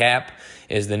nightcap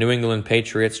is the New England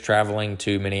Patriots traveling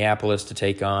to Minneapolis to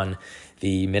take on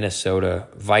the Minnesota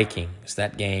Vikings.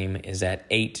 That game is at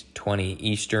 8:20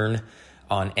 Eastern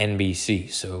on NBC.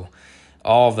 So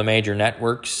all of the major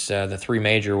networks, the three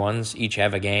major ones, each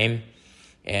have a game.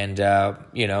 And,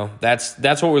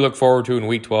 that's what we look forward to in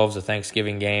Week 12 is the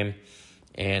Thanksgiving game.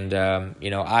 And,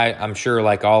 I'm sure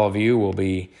like all of you will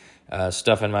be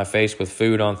stuffing my face with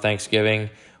food on Thanksgiving,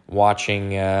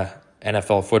 watching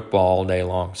NFL football all day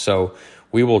long. So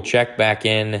we will check back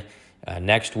in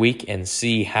next week and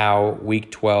see how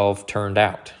Week 12 turned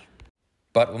out.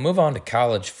 But we'll move on to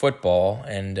college football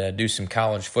and do some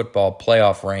college football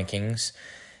playoff rankings.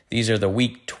 These are the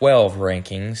Week 12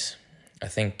 rankings. I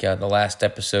think the last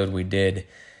episode we did,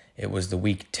 it was the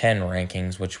Week 10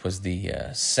 rankings, which was the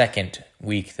second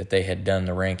week that they had done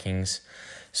the rankings.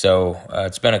 So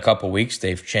it's been a couple weeks.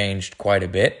 They've changed quite a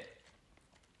bit.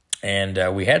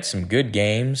 And we had some good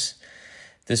games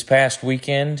this past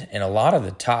weekend, and a lot of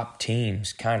the top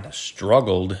teams kind of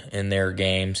struggled in their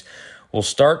games. We'll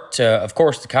start, of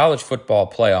course, the college football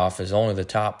playoff is only the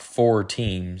top 4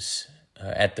 teams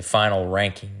at the final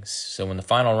rankings. So when the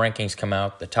final rankings come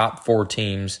out, the top 4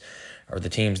 teams are the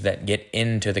teams that get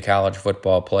into the college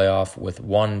football playoff, with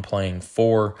 1 playing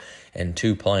 4 and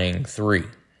 2 playing 3.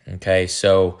 Okay,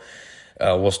 so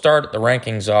we'll start the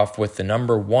rankings off with the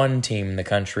number 1 team in the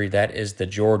country. That is the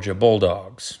Georgia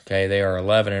Bulldogs. Okay, they are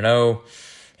 11-0,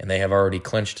 and they have already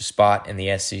clinched a spot in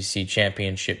the SEC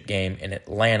championship game in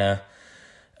Atlanta.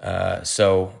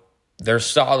 So they're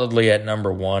solidly at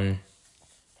number 1.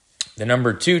 The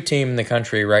number 2 team in the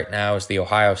country right now is the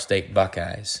Ohio State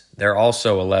Buckeyes. They're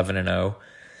also 11-0.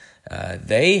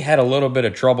 They had a little bit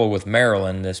of trouble with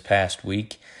Maryland this past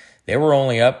week. They were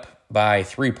only up by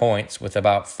 3 points with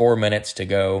about 4 minutes to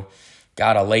go.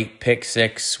 Got a late pick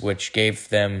six, which gave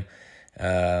them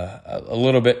a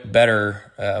little bit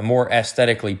better, a more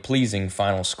aesthetically pleasing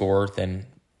final score than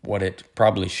what it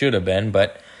probably should have been.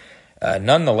 But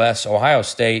nonetheless, Ohio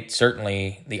State,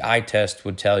 certainly the eye test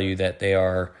would tell you that they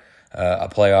are a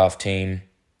playoff team.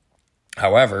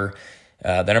 However,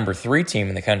 the number 3 team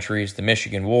in the country is the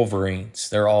Michigan Wolverines.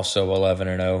 They're also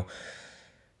 11-0.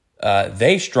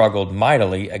 They struggled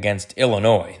mightily against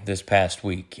Illinois this past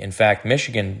week. In fact,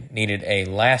 Michigan needed a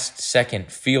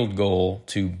last-second field goal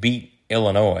to beat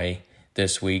Illinois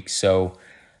this week. So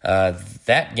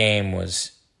that game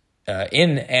was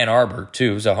in Ann Arbor,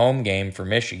 too. It was a home game for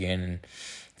Michigan, and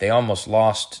they almost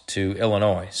lost to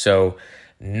Illinois. So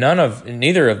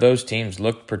neither of those teams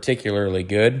looked particularly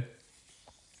good.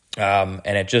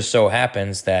 And it just so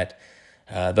happens that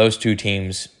those 2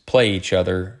 teams play each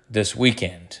other this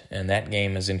weekend, and that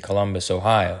game is in Columbus,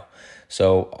 Ohio.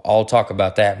 So I'll talk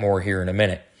about that more here in a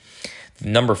minute. The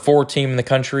number 4 team in the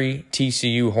country,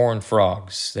 TCU Horned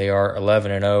Frogs. They are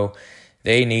 11-0.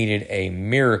 They needed a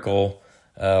miracle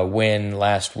win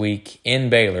last week in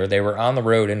Baylor. They were on the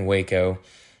road in Waco,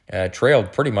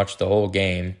 trailed pretty much the whole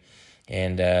game,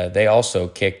 and they also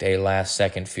kicked a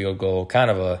last-second field goal, kind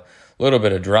of a little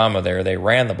bit of drama there. They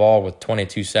ran the ball with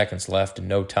 22 seconds left and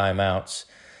no timeouts,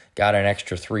 got an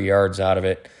extra 3 yards out of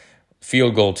it.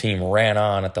 Field goal team ran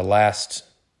on at the last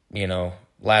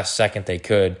second they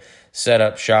could, set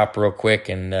up shop real quick,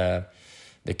 and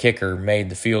the kicker made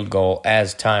the field goal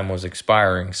as time was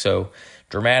expiring. So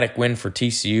dramatic win for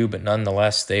TCU, but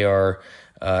nonetheless they're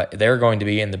going to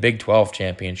be in the Big 12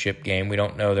 championship game. We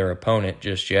don't know their opponent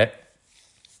just yet.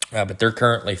 But they're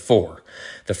currently 4.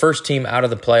 The first team out of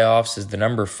the playoffs is the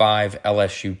number 5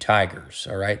 LSU Tigers.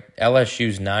 All right,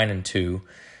 LSU's 9-2.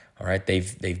 All right,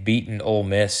 they've beaten Ole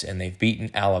Miss and they've beaten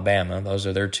Alabama. Those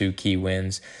are their 2 key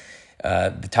wins.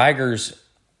 The Tigers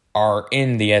are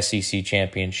in the SEC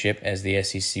championship as the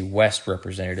SEC West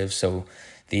representative. So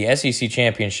the SEC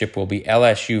championship will be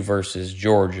LSU versus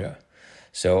Georgia.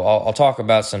 So I'll talk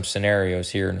about some scenarios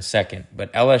here in a second.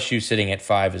 But LSU sitting at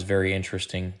 5 is very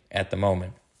interesting at the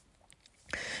moment.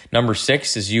 Number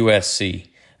 6 is USC,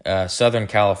 Southern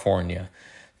California.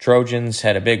 Trojans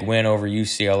had a big win over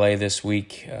UCLA this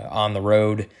week on the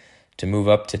road to move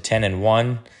up to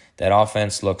 10-1. That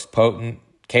offense looks potent.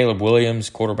 Caleb Williams,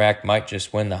 quarterback, might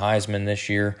just win the Heisman this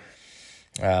year.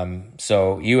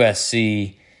 So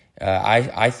USC,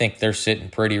 I think they're sitting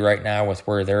pretty right now with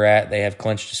where they're at. They have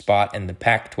clinched a spot in the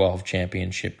Pac-12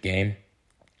 championship game.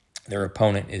 Their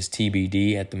opponent is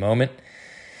TBD at the moment.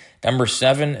 Number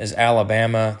 7 is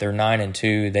Alabama. They're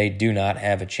 9-2. They do not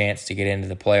have a chance to get into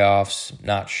the playoffs.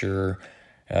 Not sure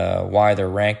why they're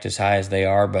ranked as high as they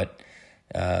are, but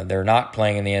They're not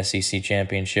playing in the SEC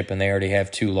championship, and they already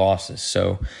have 2 losses.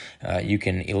 So you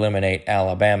can eliminate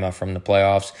Alabama from the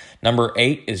playoffs. Number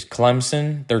 8 is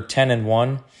Clemson. They're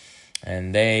 10-1,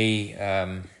 and they,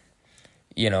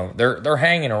 they're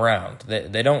hanging around.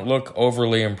 They don't look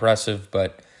overly impressive,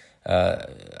 but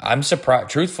I'm surprised.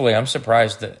 Truthfully, I'm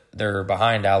surprised that they're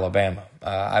behind Alabama.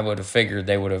 I would have figured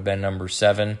they would have been number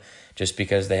 7 just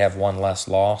because they have 1 less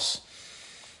loss.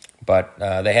 But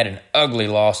they had an ugly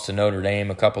loss to Notre Dame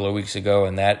a couple of weeks ago,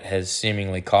 and that has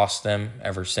seemingly cost them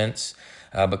ever since.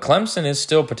 But Clemson is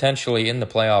still potentially in the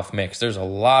playoff mix. There's a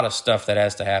lot of stuff that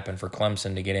has to happen for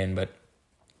Clemson to get in, but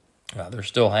they're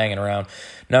still hanging around.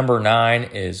 Number 9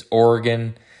 is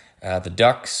Oregon. The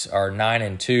Ducks are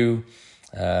 9-2.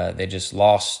 They just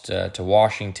lost to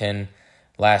Washington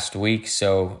last week,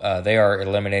 so they are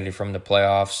eliminated from the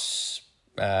playoffs.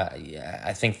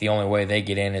 I think the only way they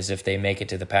get in is if they make it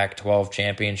to the Pac-12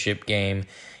 championship game,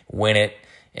 win it,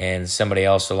 and somebody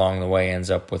else along the way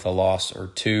ends up with a loss or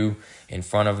 2 in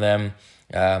front of them.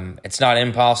 It's not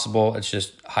impossible. It's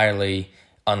just highly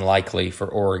unlikely for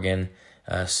Oregon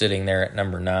sitting there at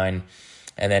number 9.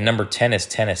 And then number 10 is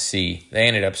Tennessee. They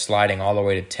ended up sliding all the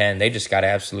way to 10. They just got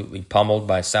absolutely pummeled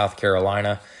by South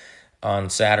Carolina on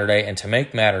Saturday. And to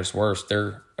make matters worse,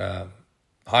 their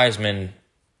Heisman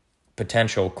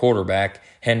potential quarterback,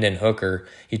 Hendon Hooker,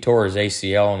 he tore his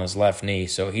ACL on his left knee,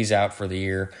 so he's out for the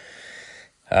year.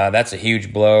 That's a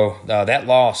huge blow. That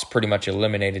loss pretty much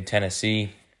eliminated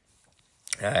Tennessee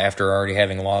after already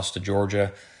having lost to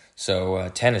Georgia. So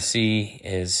Tennessee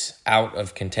is out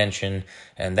of contention,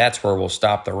 and that's where we'll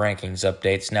stop the rankings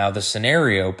updates. Now, the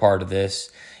scenario part of this,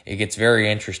 it gets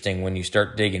very interesting when you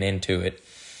start digging into it.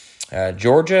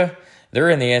 Georgia, they're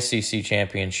in the SEC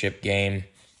championship game.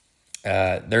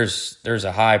 There's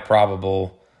a high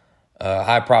probability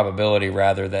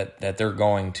that they're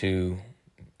going to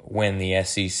win the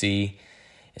SEC.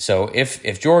 So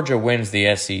if Georgia wins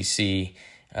the SEC,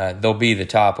 they'll be the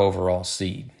top overall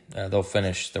seed. They'll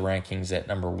finish the rankings at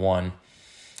number 1.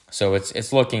 So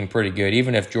it's looking pretty good.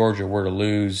 Even if Georgia were to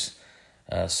lose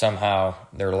somehow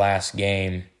their last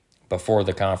game before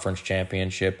the conference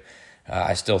championship,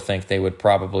 I still think they would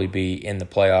probably be in the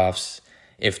playoffs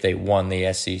if they won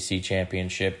the SEC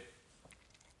championship.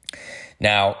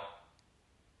 Now,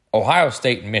 Ohio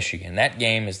State and Michigan, that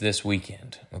game is this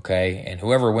weekend, okay? And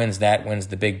whoever wins that wins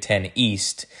the Big Ten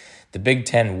East. The Big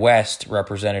Ten West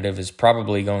representative is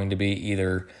probably going to be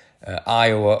either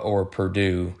Iowa or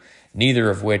Purdue, neither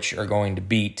of which are going to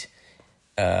beat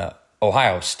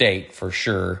Ohio State for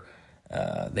sure.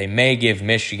 They may give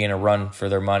Michigan a run for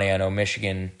their money. I know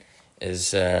Michigan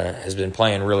has been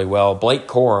playing really well. Blake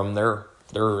Corum, their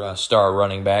star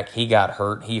running back, he got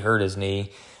hurt. He hurt his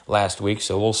knee last week,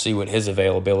 so we'll see what his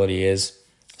availability is.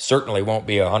 Certainly won't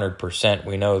be 100%,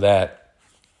 we know that.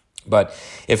 But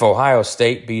if Ohio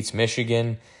State beats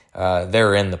Michigan,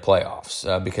 they're in the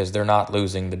playoffs because they're not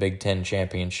losing the Big Ten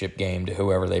championship game to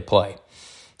whoever they play.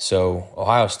 So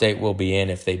Ohio State will be in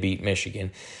if they beat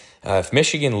Michigan. If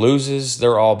Michigan loses,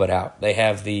 they're all but out. They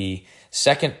have the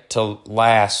second to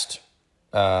last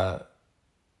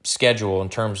schedule in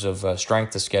terms of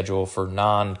strength of schedule for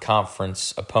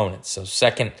non-conference opponents. So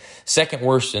second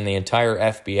worst in the entire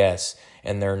FBS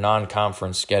in their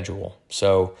non-conference schedule.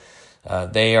 So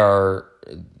they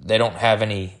don't have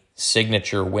any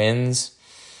signature wins,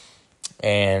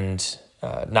 and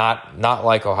not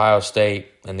like Ohio State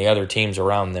and the other teams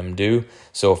around them do.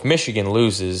 So if Michigan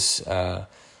loses,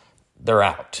 they're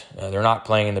out. They're not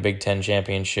playing in the Big Ten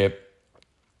championship.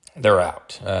 They're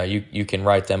out. You can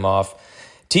write them off.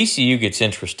 TCU gets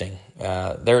interesting.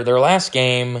 Their last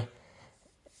game,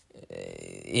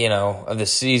 of the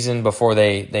season before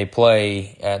they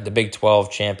play at the Big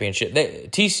 12 championship,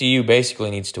 TCU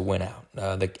basically needs to win out.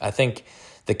 I think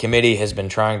the committee has been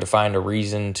trying to find a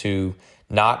reason to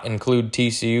not include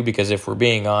TCU because if we're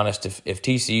being honest, if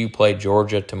TCU played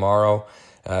Georgia tomorrow,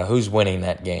 who's winning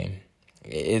that game?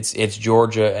 It's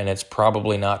Georgia, and it's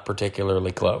probably not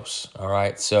particularly close. All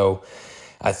right, so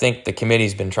I think the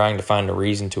committee's been trying to find a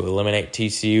reason to eliminate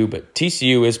TCU, but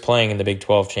TCU is playing in the Big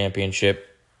 12 championship.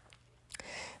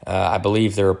 I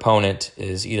believe their opponent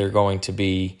is either going to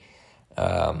be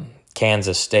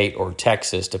Kansas State or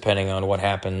Texas, depending on what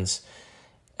happens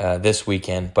this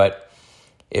weekend. But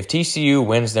if TCU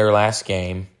wins their last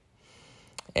game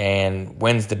and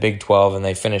wins the Big 12 and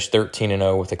they finish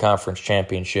 13-0 with the conference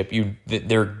championship,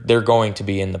 they're going to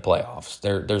be in the playoffs.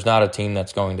 There's not a team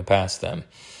that's going to pass them.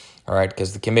 All right,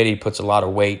 because the committee puts a lot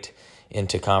of weight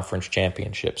into conference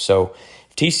championships. So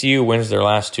If TCU wins their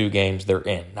last 2 games, they're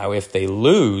in. Now, if they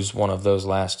lose one of those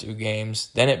last 2 games,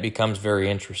 then it becomes very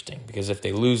interesting, because if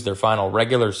they lose their final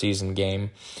regular season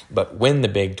game but win the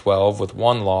Big 12 with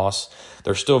 1 loss,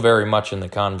 they're still very much in the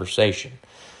conversation.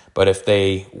 But if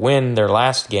they win their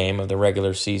last game of the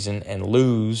regular season and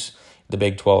lose the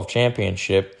Big 12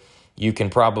 championship, you can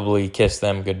probably kiss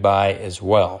them goodbye as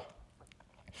well.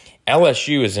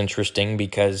 LSU is interesting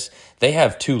because they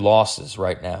have 2 losses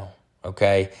right now,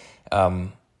 okay?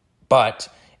 But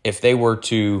if they were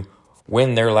to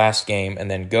win their last game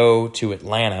and then go to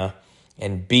Atlanta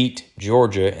and beat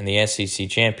Georgia in the SEC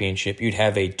championship, you'd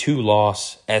have a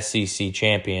 2-loss SEC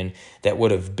champion that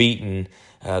would have beaten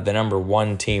the number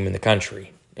 1 team in the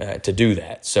country to do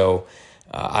that. So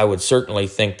I would certainly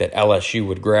think that LSU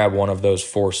would grab one of those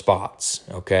 4 spots,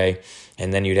 okay?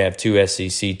 And then you'd have 2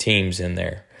 SEC teams in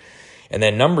there. And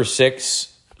then number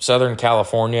 6, Southern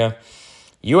California.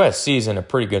 USC is in a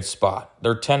pretty good spot.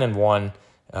 They're 10-1.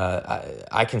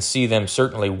 I can see them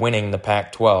certainly winning the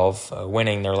Pac-12,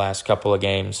 winning their last couple of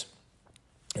games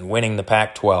and winning the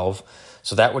Pac-12.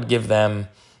 So that would give them,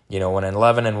 an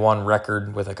 11-1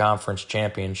 record with a conference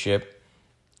championship,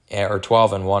 or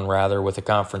 12-1 rather, with a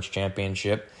conference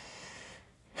championship.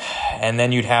 And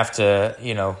then you'd have to,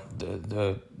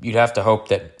 you'd have to hope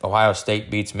that Ohio State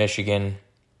beats Michigan.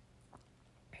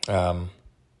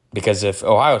 Because if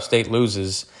Ohio State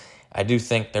loses, I do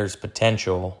think there's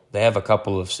potential. They have a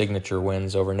couple of signature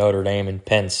wins over Notre Dame and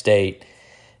Penn State.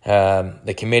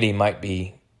 The committee might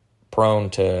be prone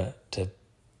to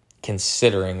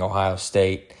considering Ohio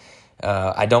State.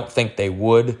 I don't think they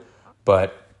would,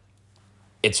 but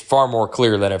it's far more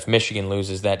clear that if Michigan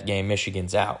loses that game,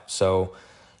 Michigan's out. So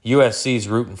USC's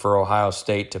rooting for Ohio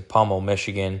State to pummel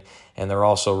Michigan, and they're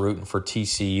also rooting for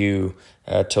TCU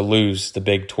to lose the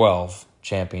Big 12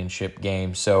 championship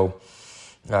game. So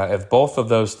if both of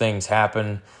those things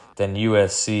happen, then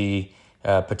USC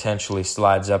potentially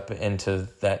slides up into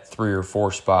that 3 or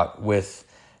 4 spot with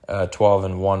a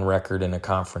 12-1 record in a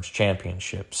conference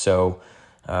championship. So,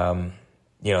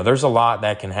 there's a lot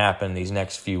that can happen these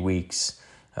next few weeks.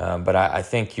 But I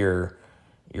think your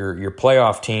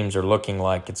playoff teams are looking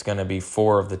like it's going to be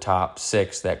 4 of the top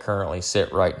 6 that currently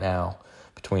sit right now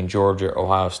between Georgia,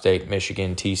 Ohio State,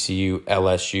 Michigan, TCU,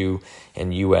 LSU,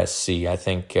 and USC. I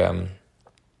think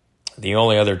the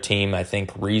only other team I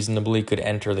think reasonably could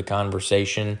enter the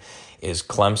conversation is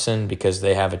Clemson, because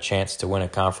they have a chance to win a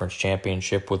conference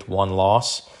championship with 1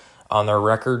 loss on their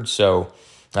record. So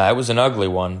it was an ugly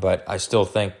one, but I still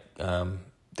think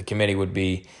the committee would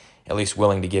be at least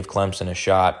willing to give Clemson a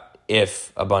shot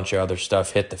if a bunch of other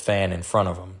stuff hit the fan in front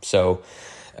of them. So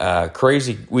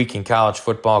crazy week in college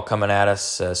football coming at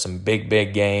us, some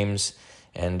big games,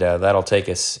 and that'll take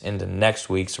us into next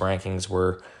week's rankings,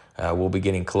 where we'll be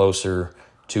getting closer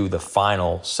to the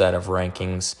final set of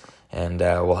rankings, and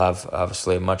we'll have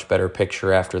obviously a much better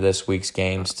picture after this week's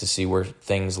games to see where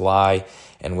things lie,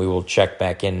 and we will check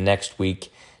back in next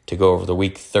week to go over the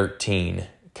Week 13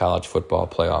 college football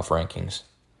playoff rankings.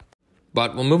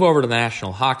 But we'll move over to the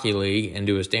National Hockey League and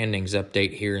do a standings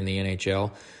update here in the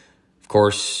NHL. Of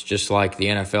course, just like the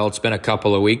NFL, it's been a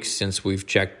couple of weeks since we've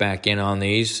checked back in on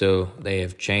these, so they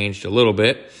have changed a little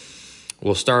bit.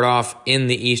 We'll start off in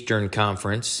the Eastern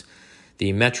Conference,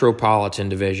 the Metropolitan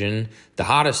Division. The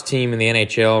hottest team in the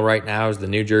NHL right now is the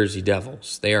New Jersey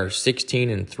Devils. They are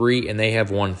 16-3, and they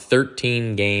have won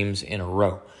 13 games in a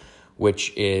row,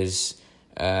 which is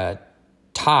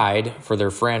tied for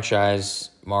their franchise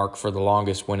mark for the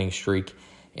longest winning streak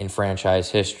in franchise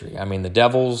history. I mean, the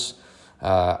Devils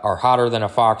are hotter than a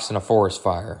fox in a forest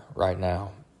fire right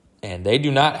now, and they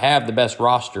do not have the best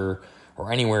roster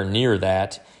or anywhere near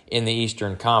that in the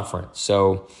Eastern Conference.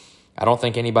 So I don't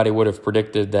think anybody would have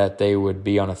predicted that they would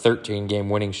be on a 13-game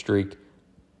winning streak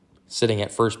sitting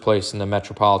at first place in the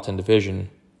Metropolitan Division.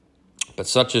 But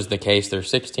such is the case. They're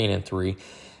 16-3.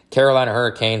 Carolina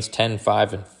Hurricanes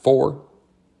 10-5-4.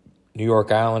 New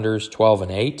York Islanders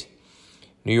 12-8.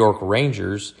 New York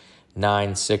Rangers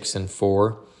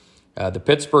 9-6-4. The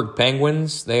Pittsburgh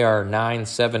Penguins, they are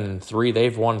 9-7-3.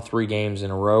 They've won 3 games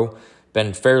in a row.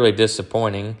 Been fairly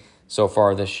disappointing so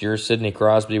far this year. Sidney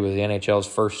Crosby was the NHL's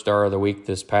first star of the week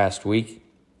this past week.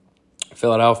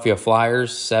 Philadelphia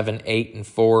Flyers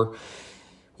 7-8-4.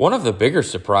 One of the bigger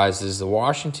surprises, the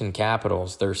Washington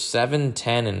Capitals. They're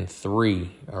 7-10-3.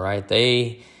 All right,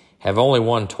 they have only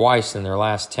won twice in their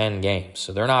last 10 games,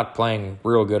 so they're not playing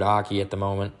real good hockey at the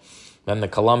moment. Then the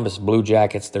Columbus Blue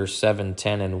Jackets, they're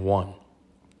 7-10-1.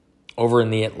 Over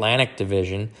in the Atlantic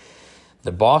Division,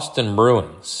 the Boston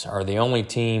Bruins are the only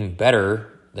team better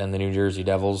than the New Jersey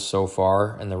Devils so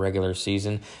far in the regular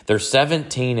season. They're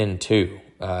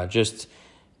 17-2. Just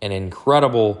an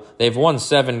incredible. They've won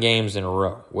 7 games in a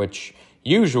row, which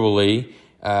usually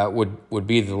would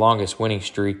be the longest winning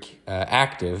streak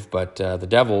active, but the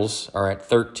Devils are at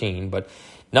 13. But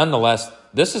nonetheless,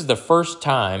 this is the first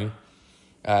time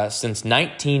since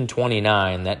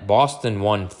 1929 that Boston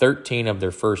won 13 of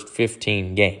their first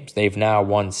 15 games. They've now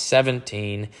won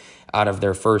 17 out of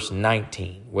their first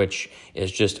 19, which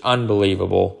is just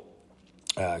unbelievable.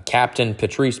 Captain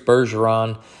Patrice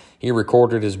Bergeron, he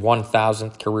recorded his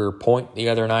 1,000th career point the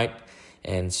other night,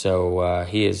 and so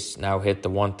he has now hit the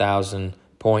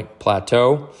 1,000-point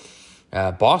plateau.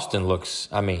 Boston looks,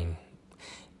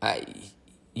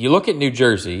 you look at New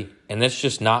Jersey, and it's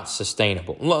just not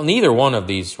sustainable. Neither one of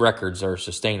these records are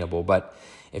sustainable, but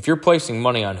if you're placing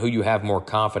money on who you have more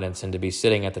confidence in to be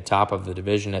sitting at the top of the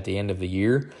division at the end of the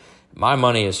year, my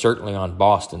money is certainly on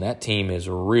Boston. That team is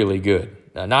really good.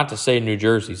 Not to say New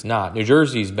Jersey's not. New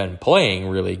Jersey's been playing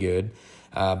really good,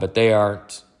 but they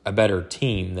aren't a better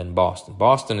team than Boston.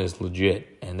 Boston is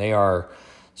legit, and they are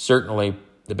certainly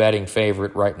the betting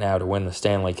favorite right now to win the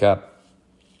Stanley Cup.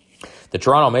 The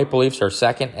Toronto Maple Leafs are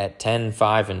second at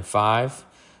 10-5-5.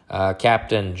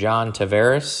 Captain John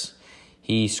Tavares,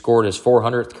 he scored his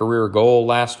 400th career goal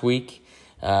last week.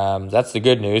 That's the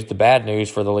good news. The bad news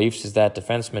for the Leafs is that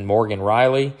defenseman Morgan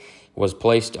Rielly was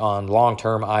placed on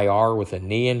long-term IR with a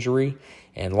knee injury,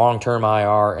 and long-term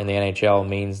IR in the NHL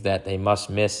means that they must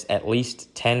miss at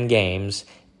least 10 games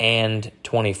and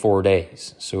 24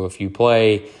 days. So if you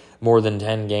play more than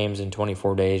 10 games in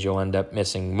 24 days, you'll end up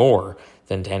missing more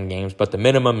than 10 games, but the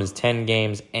minimum is 10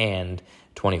 games and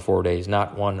 24 days,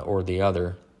 not one or the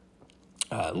other.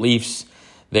 Leafs,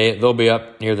 they'll be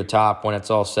up near the top when it's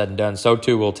all said and done. So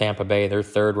too will Tampa Bay. They're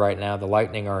third right now. The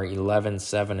Lightning are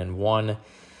 11-7-1.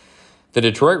 The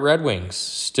Detroit Red Wings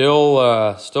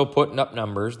still putting up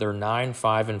numbers. They're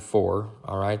 9-5-4.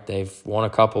 All right, they've won a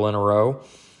couple in a row.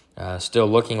 Still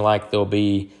looking like they'll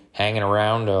be hanging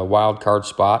around a wild card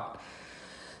spot.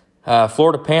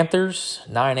 Florida Panthers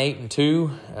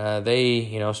 9-8-2.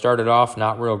 They started off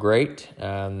not real great.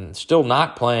 Still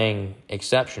not playing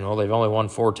exceptional. They've only won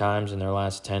 4 times in their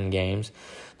last 10 games.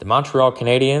 The Montreal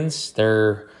Canadiens,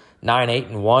 they're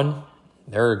 9-8-1.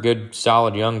 They're a good,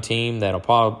 solid young team that'll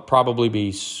probably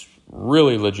be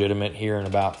really legitimate here in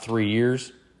about 3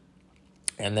 years.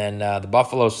 And then the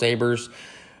Buffalo Sabres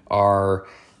are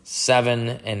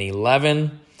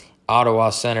 7-11.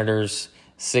 Ottawa Senators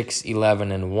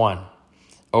 6-11-1.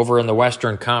 Over in the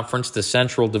Western Conference, the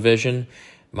Central Division,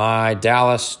 my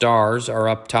Dallas Stars are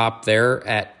up top there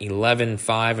at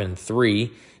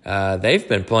 11-5-3. They've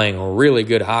been playing really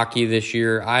good hockey this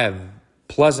year. I am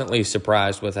pleasantly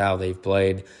surprised with how they've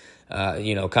played.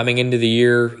 Coming into the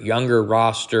year, younger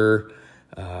roster,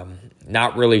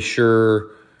 not really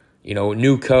sure.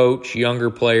 New coach,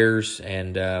 younger players,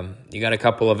 and you got a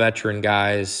couple of veteran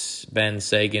guys, Ben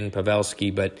Sagan,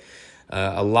 Pavelski, but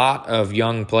a lot of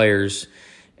young players,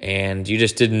 and you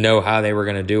just didn't know how they were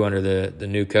going to do under the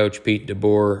new coach, Pete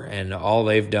DeBoer, and all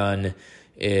they've done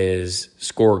is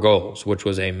score goals, which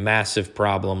was a massive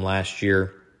problem last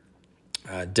year.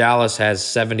 Dallas has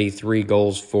 73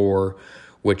 goals for,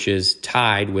 which is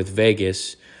tied with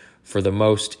Vegas for the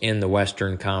most in the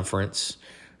Western Conference.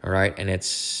 All right, and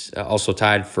it's also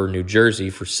tied for New Jersey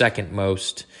for second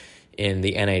most in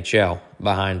the NHL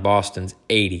behind Boston's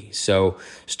 80. So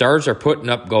Stars are putting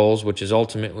up goals, which is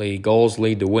ultimately goals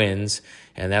lead to wins,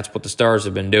 and that's what the Stars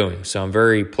have been doing. So I'm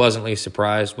very pleasantly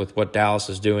surprised with what Dallas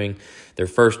is doing. They're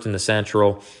first in the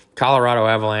Central. Colorado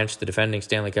Avalanche, the defending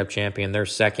Stanley Cup champion, they're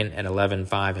second at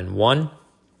 11-5-1.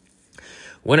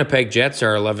 Winnipeg Jets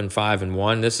are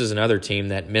 11-5-1. This is another team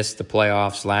that missed the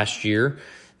playoffs last year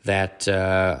that,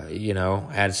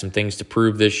 had some things to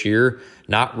prove this year.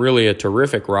 Not really a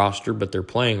terrific roster, but they're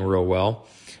playing real well.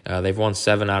 They've won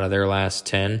 7 out of their last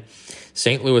 10.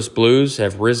 St. Louis Blues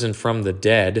have risen from the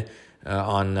dead.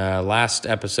 On last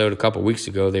episode a couple weeks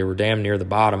ago, they were damn near the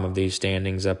bottom of these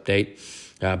standings update.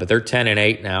 But they're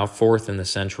 10-8 now, fourth in the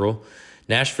Central.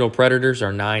 Nashville Predators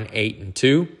are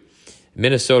 9-8-2.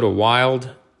 Minnesota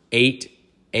Wild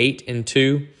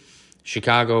 8-8-2.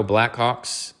 Chicago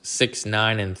Blackhawks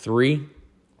 6-9-3.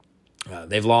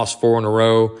 They've lost 4 in a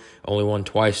row, only won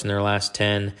twice in their last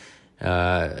 10.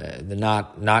 They're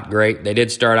not great. They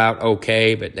did start out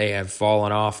okay, but they have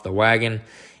fallen off the wagon.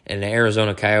 And the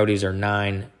Arizona Coyotes are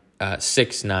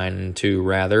 6-9-2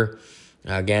 rather.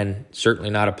 Again,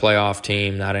 certainly not a playoff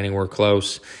team, not anywhere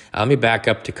close. Let me back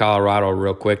up to Colorado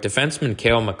real quick. Defenseman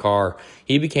Cale Makar,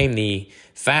 he became the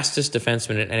fastest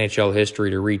defenseman in NHL history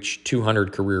to reach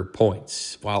 200 career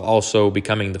points, while also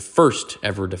becoming the first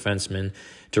ever defenseman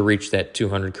to reach that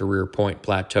 200 career point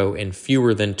plateau in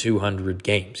fewer than 200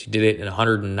 games. He did it in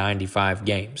 195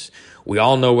 games. We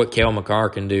all know what Cale Makar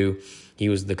can do. He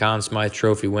was the Conn Smythe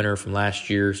Trophy winner from last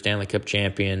year, Stanley Cup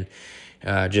champion.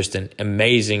 Just an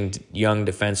amazing young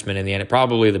defenseman in the NHL,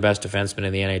 probably the best defenseman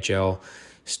in the NHL.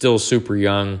 Still super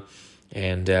young,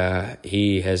 and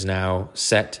he has now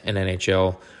set an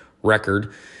NHL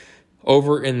record.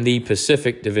 Over in the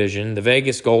Pacific Division, the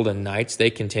Vegas Golden Knights, they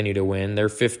continue to win. They're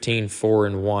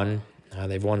 15-4-1.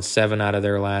 They've won 7 out of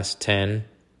their last 10.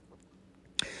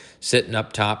 Sitting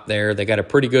up top there, they got a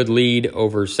pretty good lead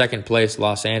over second place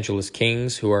Los Angeles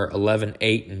Kings, who are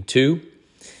 11-8-2.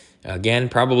 Again,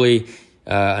 probably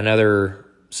another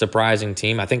surprising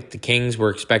team. I think the Kings were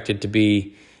expected to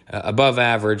be above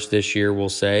average this year, we'll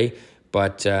say,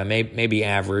 but maybe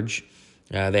average.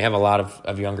 They have a lot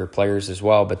of younger players as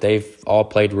well, but they've all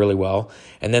played really well.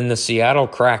 And then the Seattle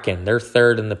Kraken, they're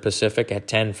third in the Pacific at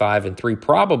 10-5-3,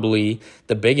 probably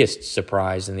the biggest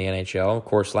surprise in the NHL. Of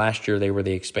course, last year they were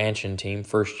the expansion team,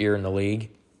 first year in the league.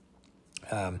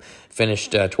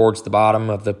 Finished towards the bottom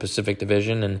of the Pacific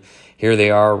Division, and here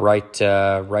they are right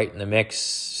in the mix,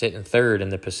 sitting third in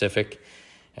the Pacific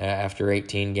after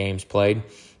 18 games played.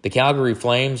 The Calgary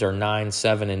Flames are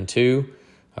 9-7-2.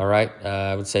 All right,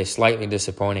 I would say slightly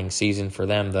disappointing season for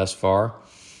them thus far.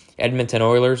 Edmonton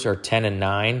Oilers are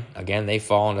 10-9. Again, they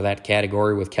fall into that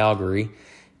category with Calgary,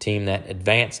 team that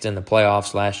advanced in the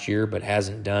playoffs last year but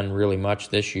hasn't done really much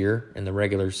this year in the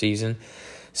regular season.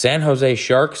 San Jose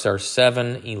Sharks are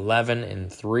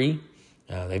 7-11-3.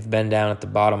 They've been down at the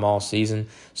bottom all season.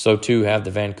 So too have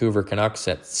the Vancouver Canucks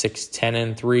at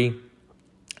 6-10-3.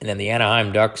 And then the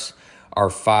Anaheim Ducks are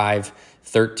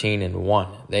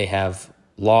 5-13-1. They have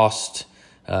lost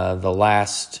the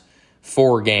last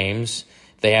 4 games.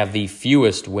 They have the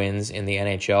fewest wins in the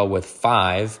NHL with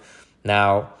 5.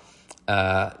 Now,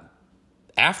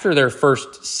 after their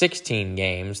first 16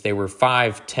 games, they were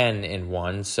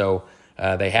 5-10-1, so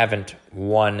they haven't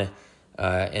won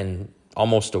in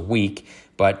almost a week.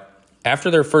 But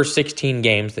after their first 16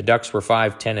 games, the Ducks were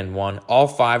 5-10-1. All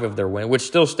 5 of their wins, which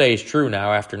still stays true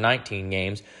now after 19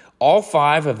 games, all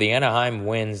 5 of the Anaheim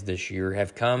wins this year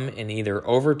have come in either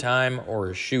overtime or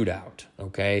a shootout,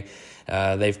 okay?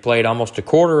 They've played almost a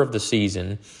quarter of the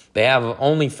season. They have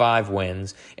only 5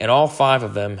 wins, and all 5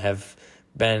 of them have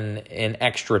been in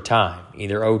extra time,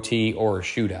 either OT or a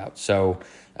shootout. So,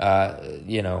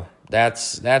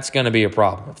 that's going to be a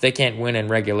problem. If they can't win in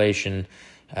regulation,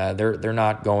 they're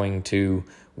not going to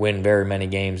win very many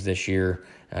games this year.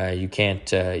 You can't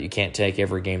take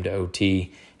every game to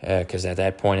OT, because at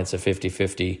that point it's a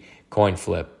 50-50 coin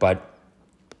flip. But,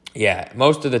 yeah,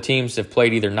 most of the teams have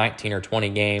played either 19 or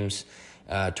 20 games.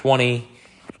 20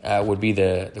 would be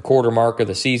the quarter mark of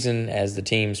the season, as the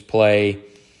teams play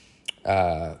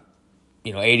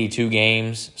 82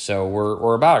 games. So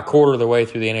we're about a quarter of the way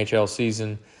through the NHL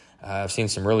season. I've seen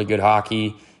some really good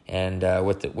hockey, and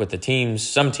with the teams,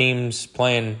 some teams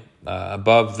playing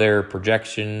above their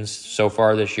projections so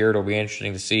far this year. It'll be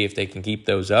interesting to see if they can keep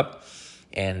those up,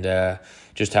 and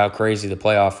just how crazy the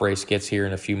playoff race gets here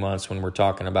in a few months when we're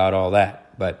talking about all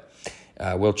that. But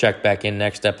we'll check back in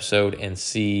next episode and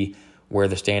see where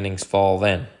the standings fall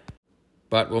then.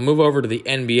 But we'll move over to the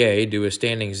NBA, do a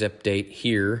standings update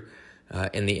here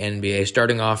in the NBA.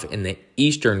 Starting off in the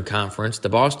Eastern Conference, the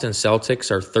Boston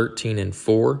Celtics are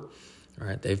 13-4. All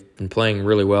right, they've been playing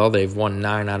really well. They've won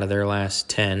 9 out of their last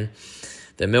 10.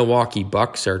 The Milwaukee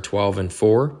Bucks are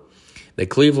 12-4. The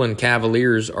Cleveland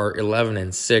Cavaliers are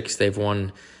 11-6. They've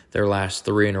won their last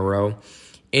 3 in a row.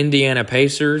 Indiana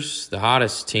Pacers, the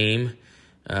hottest team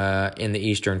in the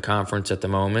Eastern Conference at the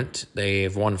moment.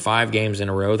 They've won 5 games in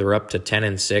a row. They're up to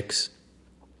 10-6.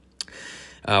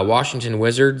 Washington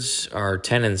Wizards are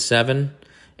 10-7,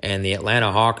 and the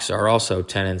Atlanta Hawks are also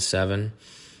 10-7.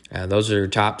 Those are your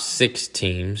top 6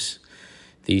 teams.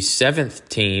 The 7th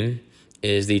team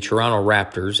is the Toronto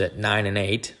Raptors at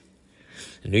 9-8.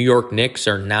 The New York Knicks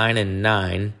are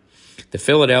 9-9. The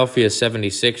Philadelphia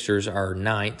 76ers are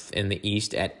 9th in the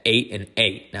East at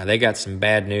 8-8. Now, they got some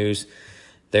bad news.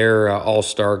 Their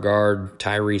all-star guard,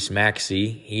 Tyrese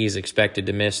Maxey, he's expected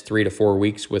to miss 3 to 4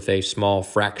 weeks with a small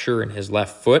fracture in his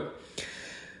left foot.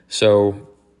 So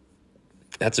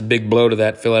that's a big blow to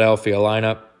that Philadelphia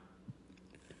lineup.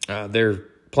 They're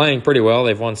playing pretty well.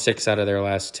 They've won 6 out of their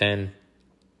last 10.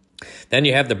 Then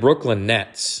you have the Brooklyn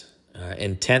Nets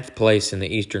in 10th place in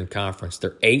the Eastern Conference.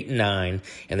 They're 8-9,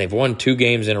 and they've won 2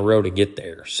 games in a row to get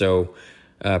there. So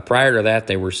prior to that,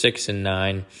 they were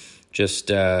 6-9. Just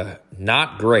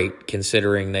not great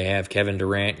considering they have Kevin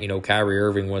Durant. You know, Kyrie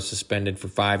Irving was suspended for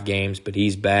 5 games, but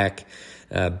he's back.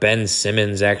 Ben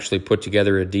Simmons actually put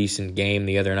together a decent game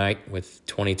the other night with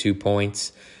 22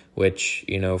 points, which,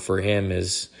 for him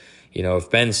is, if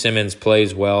Ben Simmons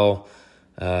plays well,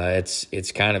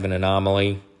 it's kind of an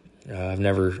anomaly. I've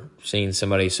never seen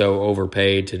somebody so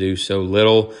overpaid to do so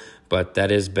little, but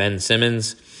that is Ben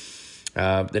Simmons.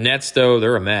 The Nets, though,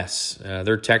 they're a mess.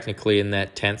 They're technically in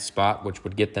that 10th spot, which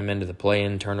would get them into the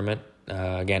play-in tournament.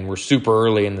 Again, we're super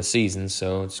early in the season,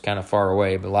 so it's kind of far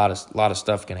away, but a lot of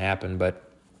stuff can happen. But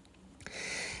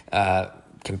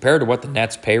compared to what the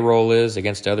Nets' payroll is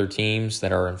against other teams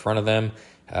that are in front of them,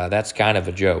 that's kind of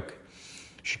a joke.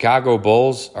 Chicago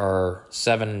Bulls are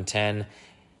 7-10.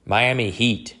 Miami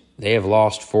Heat, they have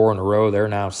lost 4 in a row. They're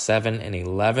now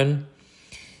 7-11.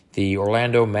 The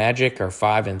Orlando Magic are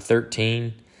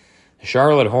 5-13. The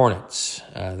Charlotte Hornets,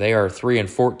 they are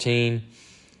 3-14.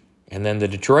 And then the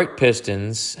Detroit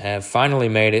Pistons have finally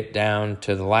made it down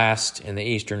to the last in the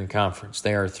Eastern Conference.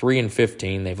 They are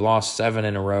 3-15. They've lost 7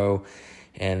 in a row,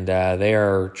 and they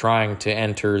are trying to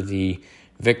enter the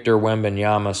Victor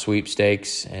Wembanyama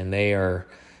sweepstakes, and they are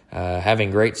having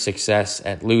great success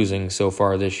at losing so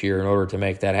far this year in order to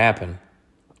make that happen.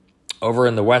 Over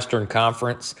in the Western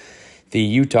Conference, the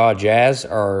Utah Jazz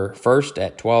are first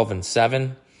at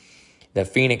 12-7. The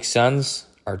Phoenix Suns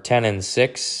are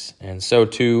 10-6, and so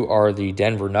too are the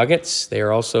Denver Nuggets. They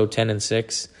are also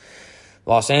 10-6.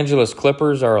 Los Angeles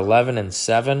Clippers are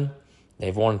 11-7.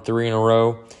 They've won 3 in a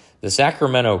row. The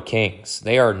Sacramento Kings,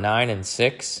 they are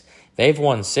 9-6. They've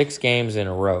won 6 games in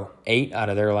a row, 8 out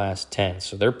of their last 10.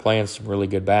 So they're playing some really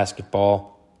good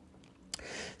basketball.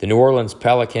 The New Orleans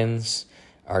Pelicans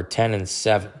are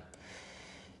 10-7.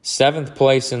 7th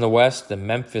place in the West, the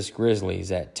Memphis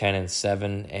Grizzlies at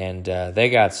 10-7, and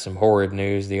they got some horrid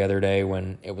news the other day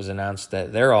when it was announced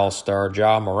that their all-star,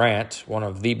 Ja Morant, one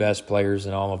of the best players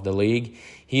in all of the league,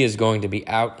 he is going to be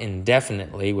out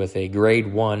indefinitely with a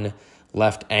grade 1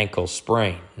 left ankle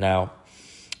sprain. Now,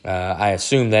 I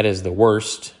assume that is the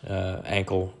worst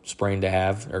ankle sprain to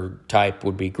have, or type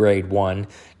would be grade 1,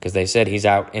 because they said he's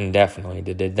out indefinitely.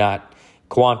 They did not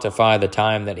quantify the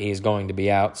time that he's going to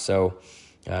be out, so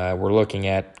we're looking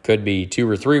at could be 2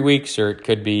 or 3 weeks, or it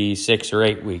could be 6 or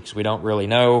 8 weeks. We don't really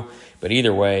know, but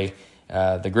either way,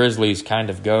 the Grizzlies kind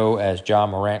of go as Ja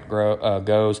Morant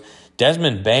goes.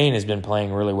 Desmond Bane has been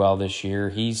playing really well this year.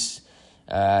 He's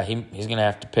going to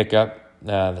have to pick up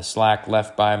the slack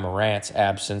left by Morant's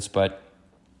absence, but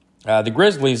the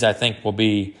Grizzlies, I think, will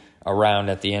be around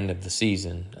at the end of the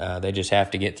season. They just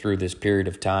have to get through this period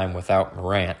of time without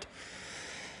Morant.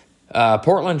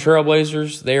 Portland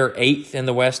Trailblazers, they are 8th in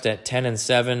the West at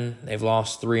 10-7. They've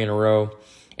lost 3 in a row.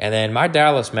 And then my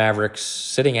Dallas Mavericks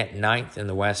sitting at 9th in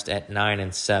the West at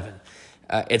 9-7.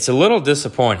 It's a little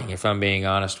disappointing, if I'm being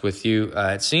honest with you.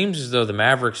 It seems as though the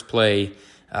Mavericks play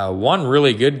one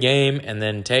really good game and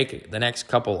then take the next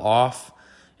couple off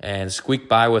and squeak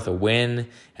by with a win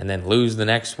and then lose the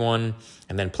next one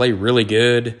and then play really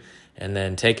good and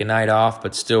then take a night off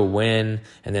but still win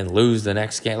and then lose the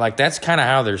next game. Like, that's kind of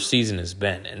how their season has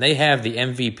been. And they have the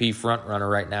MVP frontrunner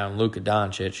right now in Luka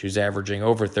Doncic, who's averaging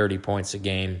over 30 points a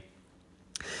game.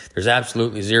 There's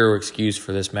absolutely zero excuse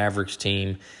for this Mavericks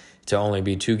team to only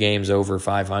be 2 games over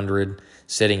 500,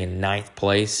 sitting in 9th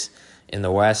place in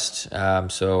the West.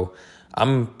 So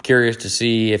I'm curious to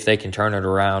see if they can turn it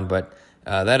around, but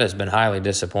that has been highly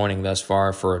disappointing thus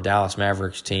far for a Dallas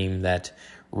Mavericks team that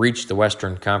reached the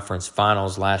Western Conference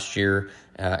Finals last year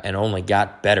and only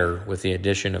got better with the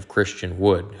addition of Christian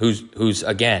Wood, who's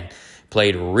again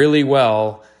played really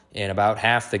well in about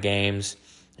half the games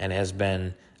and has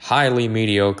been highly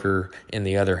mediocre in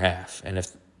the other half. And if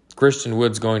Christian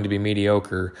Wood's going to be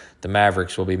mediocre, the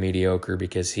Mavericks will be mediocre,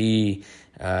 because he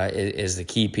is the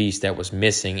key piece that was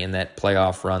missing in that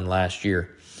playoff run last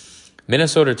year.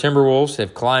 Minnesota Timberwolves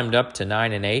have climbed up to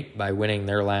 9-8 by winning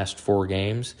their last 4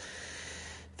 games.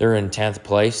 They're in 10th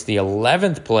place. The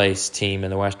 11th place team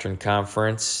in the Western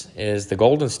Conference is the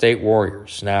Golden State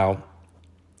Warriors. Now,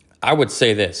 I would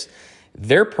say this.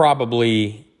 They're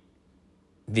probably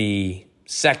the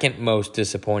second most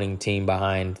disappointing team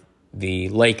behind the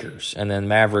Lakers, and then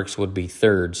Mavericks would be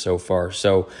third so far.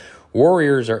 So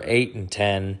Warriors are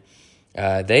 8-10.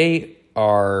 They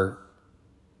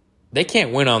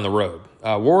can't win on the road.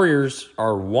 Warriors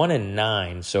are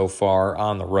 1-9 so far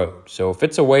on the road. So if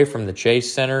it's away from the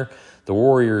Chase Center, the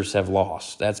Warriors have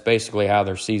lost. That's basically how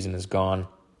their season has gone.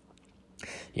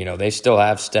 You know, they still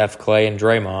have Steph, Clay, and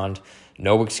Draymond.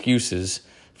 No excuses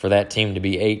for that team to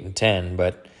be 8-10,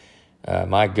 but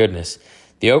my goodness.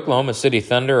 The Oklahoma City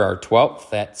Thunder are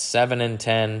 12th at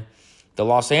 7-10. The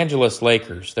Los Angeles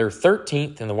Lakers, they're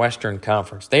 13th in the Western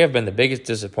Conference. They have been the biggest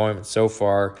disappointment so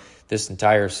far this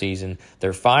entire season.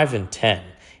 They're 5-10,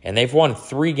 and they've won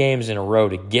 3 games in a row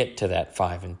to get to that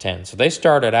 5-10. So they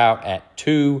started out at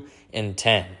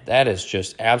 2-10. That is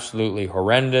just absolutely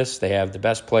horrendous. They have the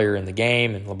best player in the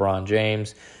game in LeBron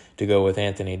James to go with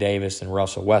Anthony Davis and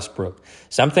Russell Westbrook.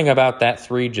 Something about that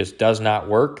 3 just does not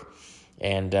work,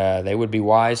 and they would be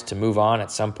wise to move on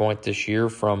at some point this year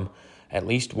from at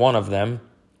least one of them.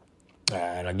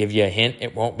 And I'll give you a hint,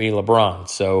 it won't be LeBron.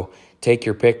 So take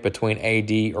your pick between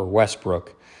AD or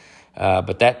Westbrook.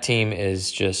 But that team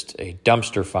is just a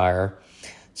dumpster fire.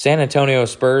 San Antonio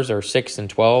Spurs are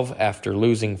 6-12 after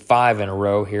losing 5 in a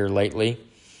row here lately.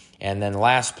 And then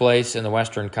last place in the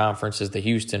Western Conference is the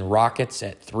Houston Rockets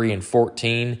at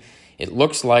 3-14. It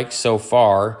looks like so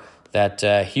far that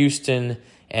Houston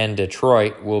and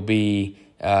Detroit will be,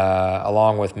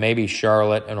 along with maybe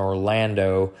Charlotte and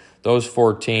Orlando, those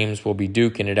 4 teams will be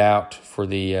duking it out for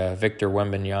the Victor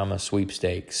Wembanyama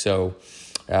sweepstakes. So,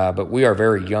 but we are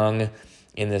very young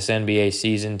in this NBA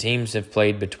season. Teams have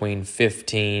played between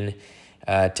 15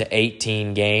 to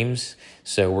 18 games.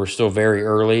 So we're still very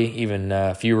early,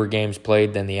 even fewer games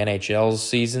played than the NHL's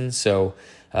season. So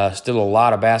still a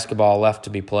lot of basketball left to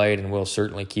be played, and we'll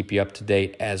certainly keep you up to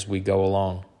date as we go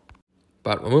along.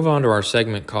 But we'll move on to our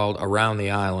segment called Around the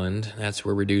Island. That's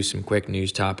where we do some quick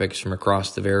news topics from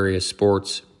across the various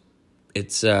sports.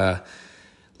 It's a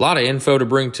lot of info to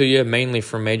bring to you, mainly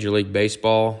from Major League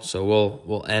Baseball. So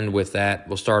we'll end with that.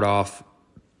 We'll start off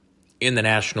in the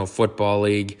National Football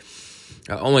League.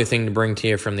 Only thing to bring to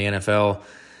you from the NFL,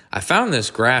 I found this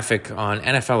graphic on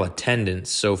NFL attendance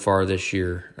so far this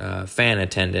year, fan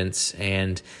attendance,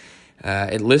 and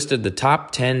it listed the top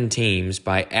 10 teams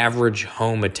by average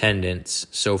home attendance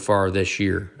so far this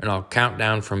year, and I'll count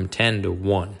down from 10 to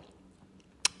 1.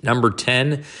 Number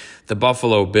 10, the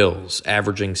Buffalo Bills,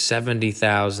 averaging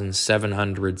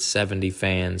 70,770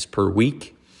 fans per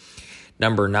week.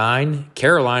 Number 9,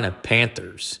 Carolina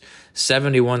Panthers,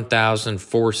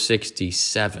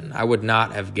 71,467. I would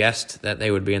not have guessed that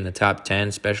they would be in the top 10,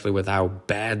 especially with how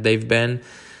bad they've been.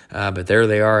 But there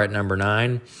they are at number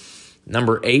 9.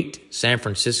 Number 8, San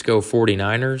Francisco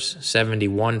 49ers,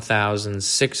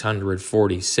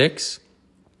 71,646.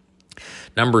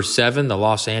 Number 7, the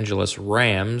Los Angeles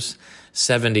Rams,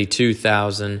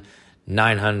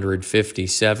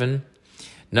 72,957.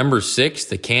 Number 6,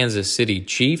 the Kansas City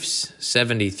Chiefs,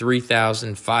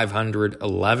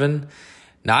 73,511.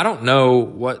 Now, I don't know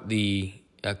what the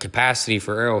capacity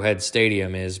for Arrowhead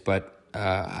Stadium is, but,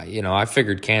 I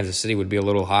figured Kansas City would be a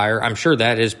little higher. I'm sure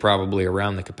that is probably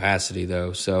around the capacity,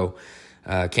 though. So,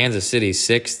 Kansas City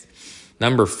 6th.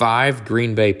 Number 5,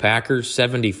 Green Bay Packers,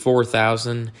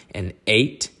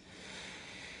 74,008.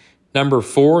 Number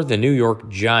 4, the New York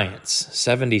Giants,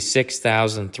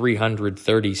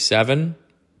 76,337.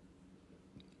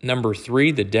 Number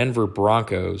 3, the Denver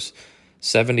Broncos,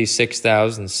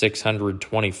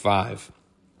 76,625.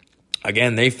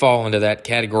 Again, they fall into that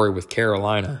category with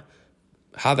Carolina.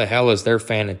 How the hell is their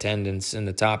fan attendance in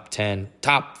the top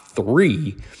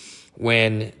 3,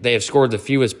 when they have scored the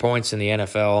fewest points in the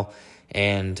NFL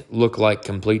and look like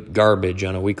complete garbage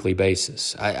on a weekly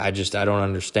basis? I don't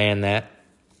understand that.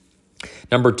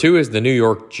 Number 2 is the New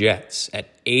York Jets at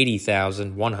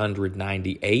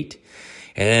 80,198.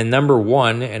 And then number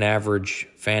 1 in average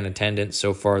fan attendance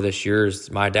so far this year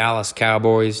is my Dallas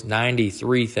Cowboys,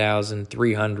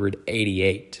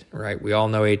 93,388. Right? We all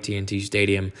know AT&T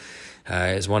Stadium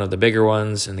is one of the bigger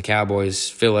ones, and the Cowboys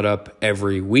fill it up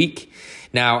every week.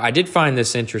 Now, I did find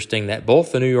this interesting that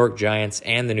both the New York Giants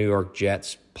and the New York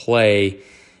Jets play.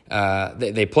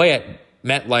 They play at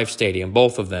MetLife Stadium,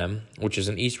 both of them, which is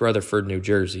in East Rutherford, New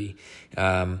Jersey.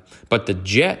 But the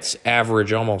Jets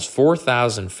average almost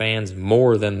 4,000 fans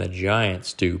more than the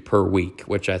Giants do per week,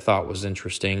 which I thought was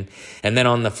interesting. And then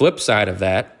on the flip side of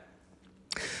that,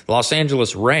 Los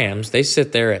Angeles Rams, they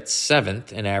sit there at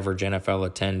 7th in average NFL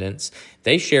attendance.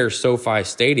 They share SoFi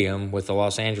Stadium with the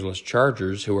Los Angeles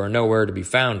Chargers, who are nowhere to be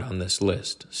found on this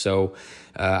list. So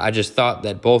I just thought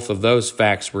that both of those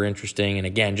facts were interesting. And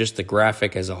again, just the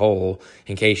graphic as a whole,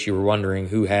 in case you were wondering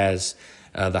who has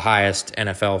the highest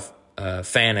NFL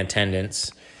fan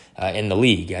attendance in the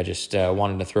league. I just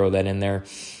wanted to throw that in there.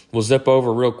 We'll zip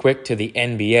over real quick to the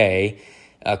NBA.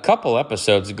 A couple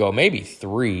episodes ago, maybe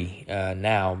 3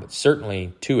 now, but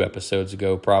certainly 2 episodes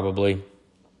ago probably,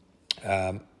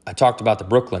 I talked about the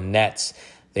Brooklyn Nets.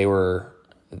 They were,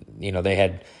 they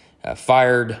had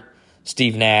fired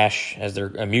Steve Nash as their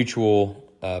mutual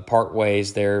part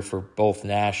ways there for both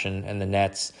Nash and the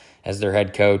Nets as their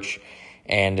head coach.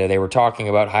 And they were talking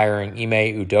about hiring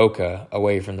Ime Udoka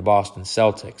away from the Boston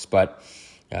Celtics. But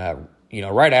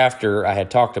right after I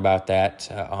had talked about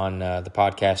that on the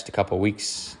podcast a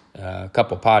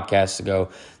couple podcasts ago,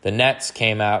 the Nets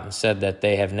came out and said that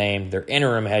they have named their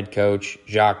interim head coach,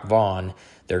 Jacques Vaughn,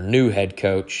 their new head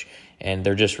coach, and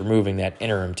they're just removing that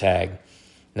interim tag.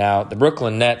 Now, the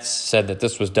Brooklyn Nets said that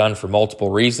this was done for multiple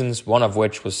reasons, one of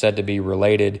which was said to be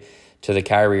related to the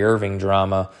Kyrie Irving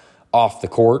drama off the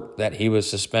court that he was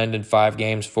suspended 5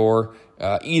 games for.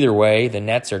 Either way, the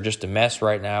Nets are just a mess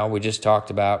right now. We just talked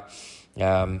about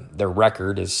their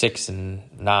record is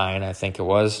 6-9, I think it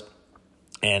was,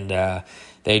 and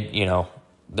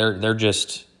they're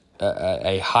just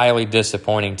a highly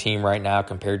disappointing team right now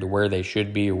compared to where they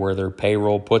should be or where their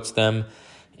payroll puts them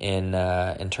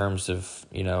in terms of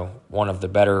one of the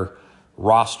better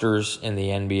rosters in the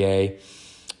NBA.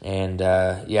 And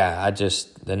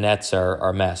the Nets are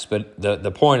a mess. But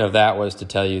the point of that was to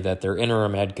tell you that their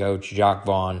interim head coach, Jacques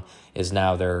Vaughn, is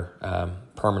now their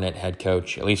permanent head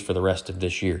coach, at least for the rest of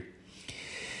this year.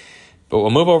 But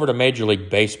we'll move over to Major League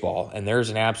Baseball, and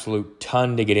there's an absolute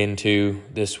ton to get into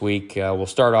this week. We'll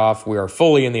start off, we are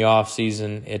fully in the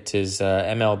offseason. It is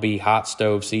MLB hot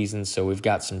stove season, so we've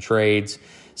got some trades,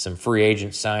 some free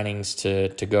agent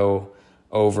signings to go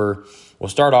over. We'll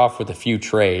start off with a few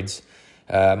trades.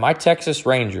 My Texas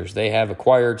Rangers, they have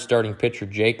acquired starting pitcher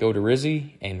Jake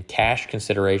Odorizzi and cash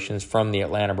considerations from the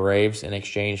Atlanta Braves in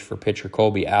exchange for pitcher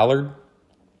Colby Allard.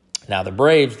 Now, the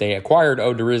Braves, they acquired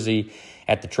Odorizzi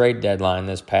at the trade deadline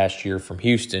this past year from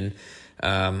Houston.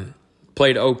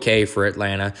 Played okay for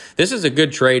Atlanta. This is a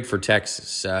good trade for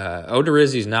Texas.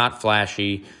 Odorizzi's not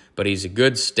flashy, but he's a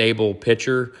good, stable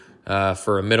pitcher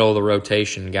for a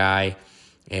middle-of-the-rotation guy.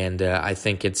 And I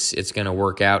think it's going to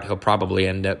work out. He'll probably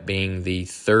end up being the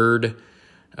third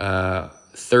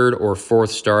or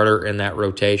fourth starter in that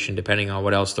rotation, depending on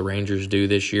what else the Rangers do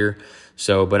this year.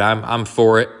 But I'm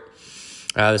for it.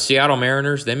 The Seattle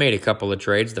Mariners, they made a couple of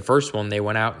trades. The first one, they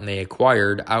went out and they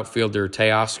acquired outfielder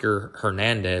Teoscar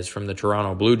Hernandez from the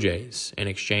Toronto Blue Jays in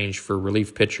exchange for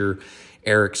relief pitcher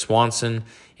Eric Swanson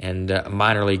and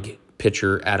minor league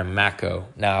pitcher Adam Macko.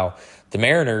 Now, the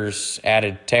Mariners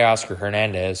added Teoscar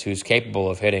Hernandez, who's capable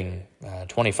of hitting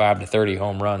 25 to 30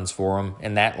 home runs for them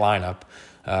in that lineup.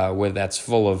 That's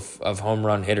full of home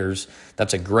run hitters.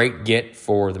 That's a great get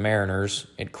for the Mariners.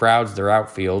 It crowds their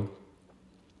outfield.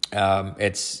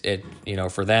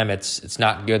 For them, it's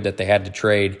not good that they had to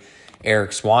trade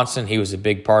Eric Swanson. He was a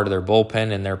big part of their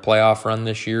bullpen in their playoff run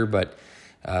this year, but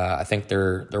I think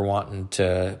they're wanting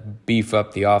to beef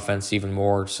up the offense even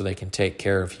more so they can take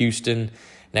care of Houston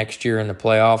next year in the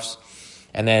playoffs.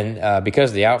 And then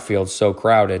because the outfield's so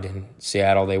crowded in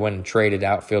Seattle, they went and traded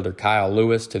outfielder Kyle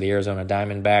Lewis to the Arizona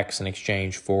Diamondbacks in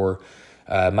exchange for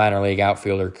minor league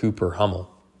outfielder Cooper Hummel.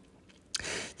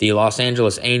 The Los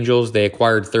Angeles Angels, they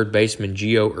acquired third baseman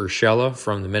Gio Urshela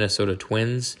from the Minnesota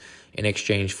Twins in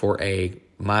exchange for a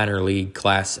minor league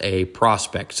Class A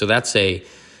prospect. So that's a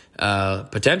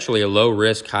potentially a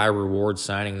low-risk, high-reward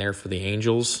signing there for the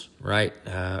Angels, right?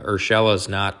 Urshela's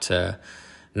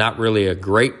not really a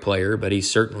great player, but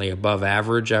he's certainly above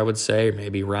average, I would say,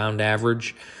 maybe round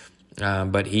average.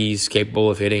 But he's capable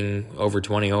of hitting over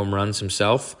 20 home runs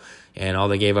himself, and all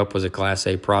they gave up was a Class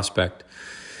A prospect.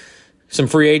 Some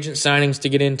free agent signings to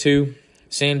get into.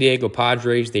 San Diego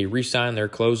Padres, they re-signed their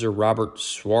closer Robert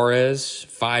Suarez,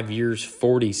 5 years,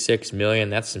 $46 million.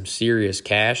 That's some serious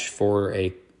cash for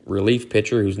a relief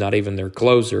pitcher who's not even their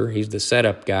closer. He's the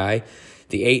setup guy,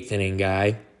 the eighth inning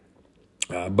guy.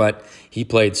 But he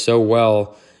played so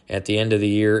well at the end of the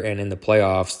year and in the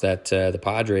playoffs that the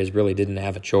Padres really didn't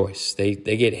have a choice. They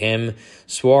get him,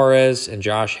 Suarez, and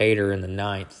Josh Hader in the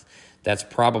ninth. That's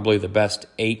probably the best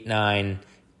 8-9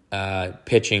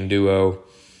 pitching duo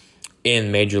in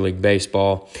Major League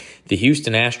Baseball. The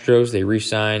Houston Astros, they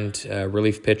re-signed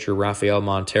relief pitcher Rafael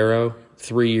Montero,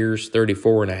 3 years,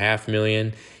 $34.5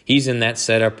 million. He's in that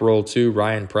setup role too.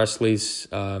 Ryan Presley's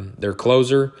their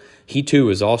closer. He too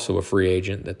is also a free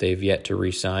agent that they've yet to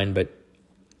re-sign, but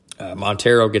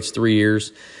Montero gets 3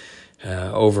 years,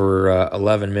 over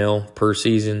 $11 million per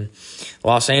season.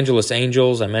 Los Angeles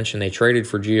Angels, I mentioned they traded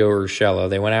for Gio Urshela.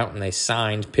 They went out and they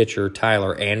signed pitcher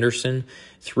Tyler Anderson,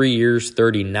 3 years,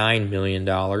 $39 million.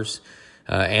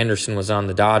 Anderson was on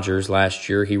the Dodgers last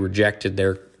year. He rejected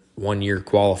their 1 year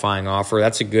qualifying offer.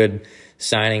 That's a good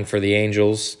signing for the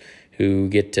Angels, who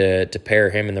get to pair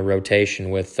him in the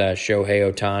rotation with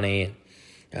Shohei Ohtani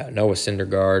and Noah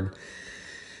Syndergaard.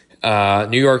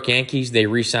 New York Yankees, they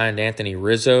re-signed Anthony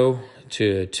Rizzo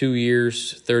to 2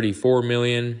 years, $34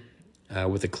 million,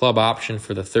 with a club option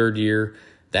for the third year.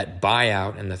 That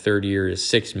buyout in the third year is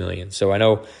 $6 million. So I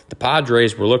know the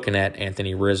Padres were looking at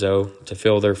Anthony Rizzo to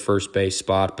fill their first base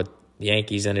spot, but The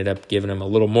Yankees ended up giving him a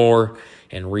little more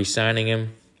and re-signing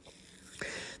him.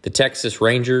 The Texas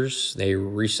Rangers, they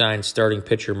re-signed starting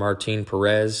pitcher Martin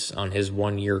Perez on his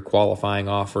one-year qualifying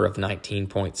offer of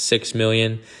 $19.6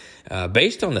 million.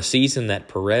 Based on the season that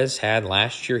Perez had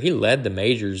last year, he led the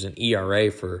majors in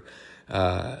ERA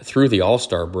through the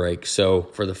All-Star break. So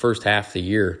for the first half of the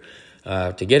year,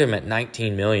 to get him at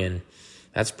 $19 million,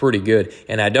 that's pretty good.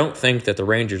 And I don't think that the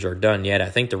Rangers are done yet. I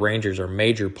think the Rangers are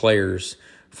major players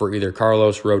for either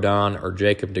Carlos Rodon or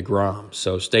Jacob deGrom.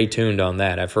 So stay tuned on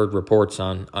that. I've heard reports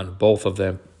on both of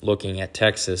them looking at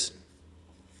Texas.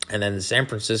 And then the San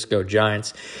Francisco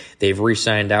Giants, they've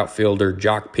re-signed outfielder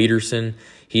Jock Peterson.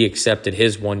 He accepted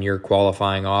his one-year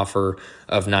qualifying offer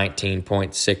of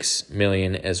 $19.6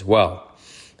 million as well.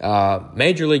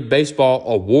 Major League Baseball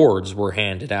awards were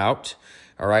handed out.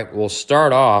 All right, we'll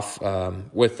start off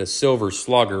with the Silver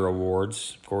Slugger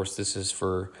Awards. Of course, this is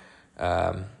for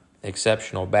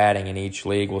exceptional batting in each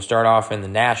league. We'll start off in the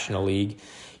National League.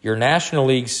 Your National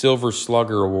League Silver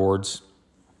Slugger Awards,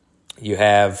 you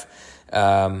have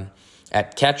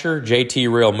at catcher, JT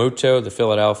Realmuto, the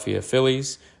Philadelphia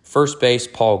Phillies. First base,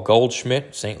 Paul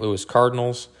Goldschmidt, St. Louis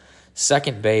Cardinals.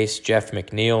 Second base, Jeff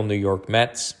McNeil, New York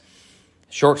Mets.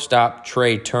 Shortstop,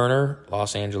 Trey Turner,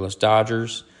 Los Angeles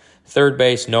Dodgers. Third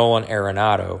base, Nolan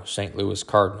Arenado, St. Louis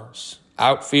Cardinals.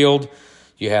 Outfield,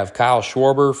 you have Kyle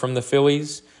Schwarber from the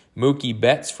Phillies, Mookie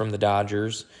Betts from the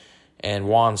Dodgers, and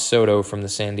Juan Soto from the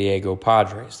San Diego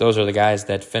Padres. Those are the guys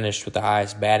that finished with the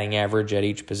highest batting average at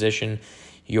each position.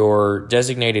 Your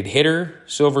designated hitter,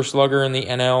 Silver Slugger in the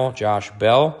NL, Josh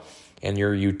Bell, and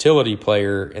your utility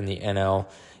player in the NL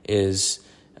is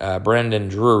Brendan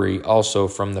Drury, also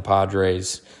from the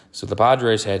Padres. So the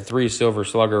Padres had 3 Silver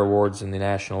Slugger Awards in the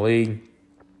National League.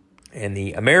 In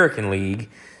the American League,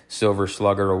 Silver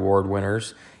Slugger Award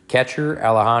winners, catcher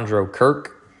Alejandro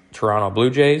Kirk, Toronto Blue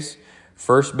Jays.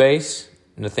 First base,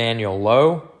 Nathaniel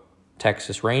Lowe,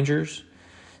 Texas Rangers.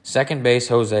 Second base,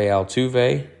 Jose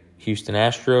Altuve, Houston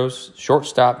Astros.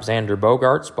 Shortstop, Xander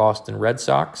Bogaerts, Boston Red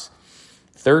Sox.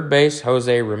 Third base,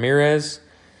 Jose Ramirez,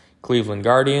 Cleveland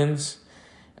Guardians.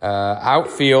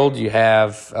 Outfield, you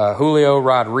have Julio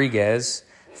Rodriguez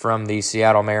from the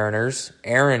Seattle Mariners,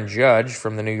 Aaron Judge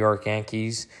from the New York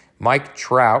Yankees, Mike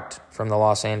Trout from the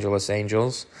Los Angeles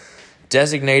Angels.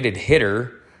 Designated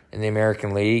hitter in the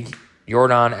American League,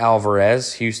 Yordan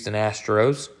Alvarez, Houston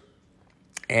Astros.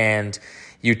 And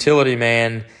utility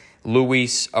man,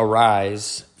 Luis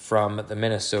Arraez from the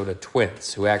Minnesota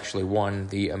Twins, who actually won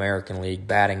the American League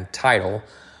batting title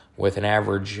with an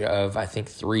average of, I think,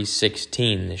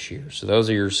 .316 this year. So those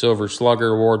are your Silver Slugger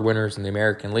Award winners in the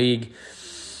American League.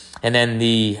 And then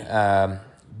the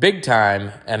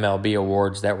big-time MLB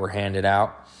awards that were handed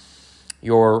out.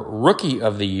 Your Rookie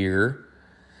of the Year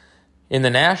in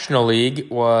the National League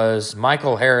was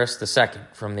Michael Harris II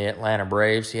from the Atlanta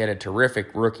Braves. He had a terrific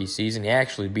rookie season. He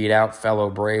actually beat out fellow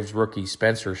Braves rookie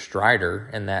Spencer Strider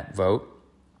in that vote.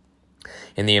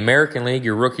 In the American League,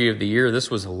 your Rookie of the Year, this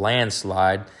was a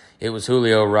landslide. It was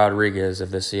Julio Rodriguez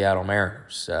of the Seattle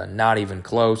Mariners. Not even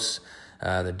close.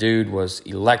 The dude was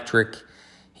electric.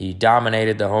 He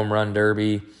dominated the home run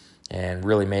derby and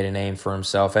really made a name for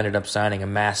himself. Ended up signing a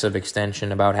massive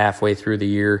extension about halfway through the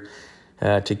year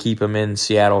to keep him in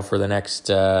Seattle for the next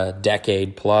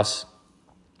decade plus.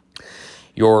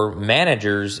 Your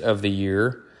Managers of the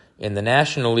Year. In the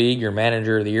National League, your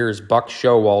Manager of the Year is Buck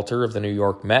Showalter of the New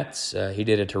York Mets. He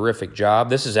did a terrific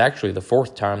job. This is actually the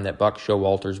 4th time that Buck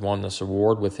Showalter's won this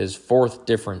award with his 4th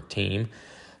different team.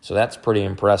 So that's pretty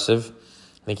impressive.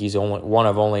 I think he's one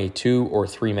of only 2 or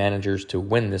 3 managers to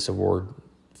win this award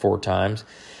 4 times.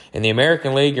 In the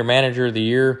American League, your Manager of the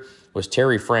Year was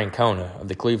Terry Francona of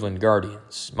the Cleveland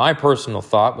Guardians. My personal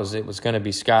thought was it was going to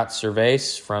be Scott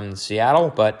Servais from Seattle,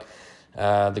 but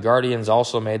the Guardians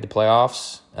also made the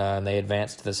playoffs, and they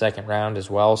advanced to the second round as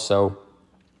well. So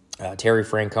Terry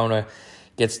Francona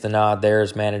gets the nod there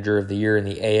as Manager of the Year in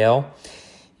the AL.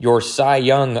 Your Cy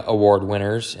Young Award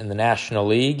winners in the National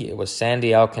League, it was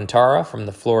Sandy Alcantara from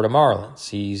the Florida Marlins.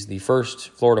 He's the first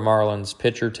Florida Marlins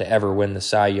pitcher to ever win the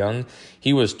Cy Young.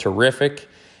 He was terrific.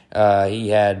 He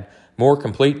had more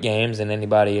complete games than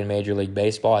anybody in Major League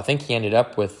Baseball. I think he ended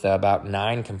up with about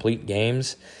 9 complete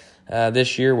games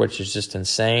this year, which is just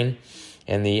insane.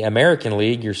 In the American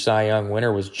League, your Cy Young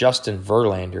winner was Justin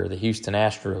Verlander, the Houston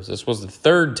Astros. This was the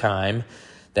 3rd time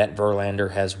that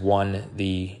Verlander has won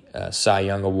the Cy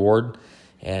Young Award,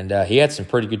 and he had some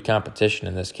pretty good competition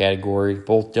in this category.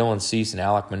 Both Dylan Cease and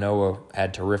Alek Manoah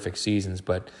had terrific seasons,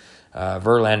 but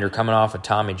Verlander, coming off of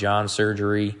Tommy John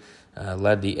surgery,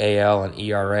 led the AL in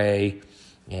ERA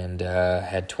and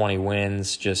had 20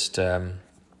 wins. Just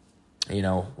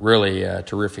really a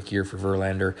terrific year for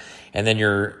Verlander. And then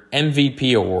your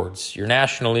MVP awards. Your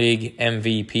National League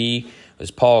MVP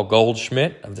was Paul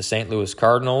Goldschmidt of the St. Louis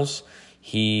Cardinals.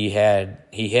 He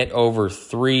hit over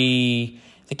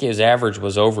I think his average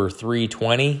was over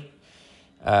 320.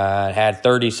 Had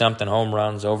 30-something home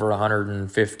runs, over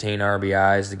 115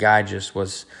 RBIs. The guy just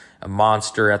was a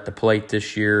monster at the plate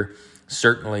this year.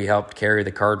 Certainly helped carry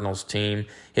the Cardinals team.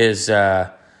 His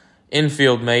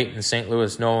infield mate in St.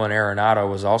 Louis, Nolan Arenado,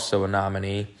 was also a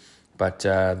nominee, but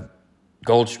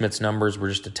Goldschmidt's numbers were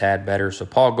just a tad better. So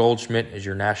Paul Goldschmidt is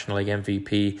your National League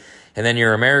MVP. And then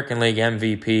your American League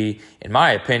MVP, in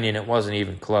my opinion, it wasn't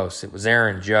even close. It was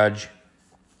Aaron Judge.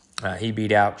 He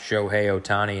beat out Shohei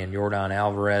Ohtani and Yordan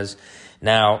Alvarez.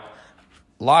 Now,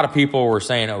 a lot of people were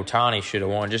saying Ohtani should have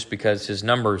won just because his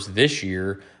numbers this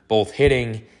year, both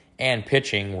hitting and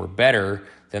pitching, were better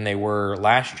than they were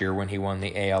last year when he won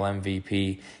the AL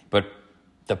MVP. But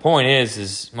the point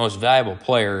is most valuable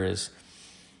player is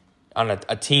on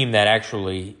a team that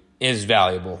actually is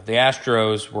valuable. The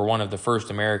Astros were one of the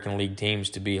first American League teams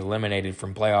to be eliminated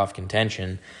from playoff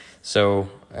contention. So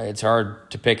it's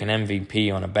hard to pick an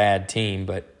MVP on a bad team,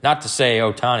 but not to say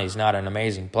Ohtani's not an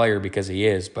amazing player, because he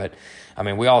is. But, I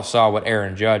mean, we all saw what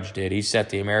Aaron Judge did. He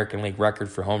set the American League record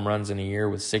for home runs in a year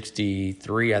with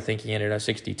 63. I think he ended up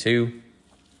 62.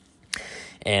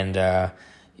 And,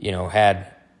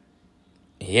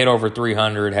 he hit over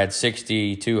 300, had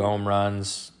 62 home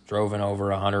runs, drove in over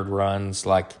 100 runs,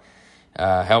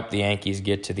 helped the Yankees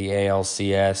get to the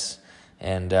ALCS.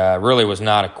 And really was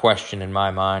not a question in my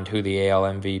mind who the AL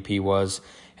MVP was,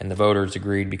 and the voters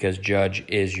agreed because Judge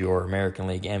is your American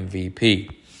League MVP.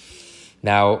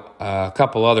 Now, a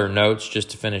couple other notes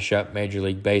just to finish up Major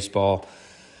League Baseball.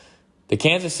 The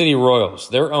Kansas City Royals,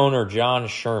 their owner, John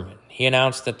Sherman, he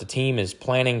announced that the team is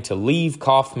planning to leave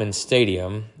Kauffman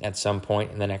Stadium at some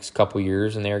point in the next couple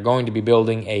years, and they are going to be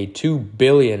building a $2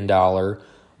 billion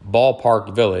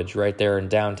ballpark village right there in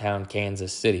downtown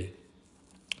Kansas City.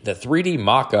 The 3D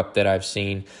mock-up that I've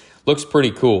seen looks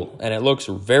pretty cool, and it looks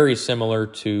very similar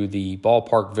to the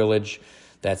ballpark village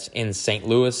that's in St.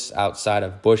 Louis outside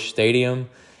of Busch Stadium,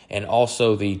 and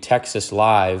also the Texas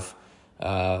Live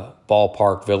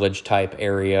ballpark village type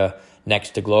area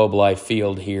next to Globe Life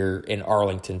Field here in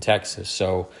Arlington, Texas.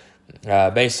 So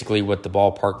basically what the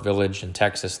ballpark village and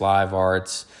Texas Live are,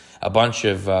 it's a bunch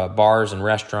of bars and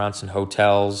restaurants and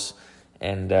hotels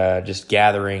and just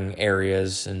gathering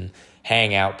areas and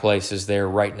hangout places there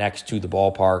right next to the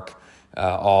ballpark,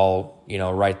 all,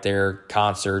 right there,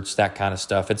 concerts, that kind of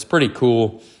stuff. It's pretty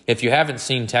cool. If you haven't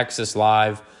seen Texas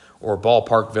Live or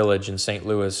Ballpark Village in St.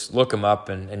 Louis, look them up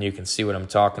and you can see what I'm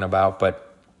talking about. But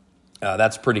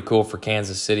that's pretty cool for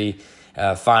Kansas City.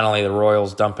 Finally, the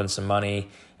Royals dumping some money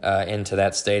into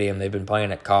that stadium. They've been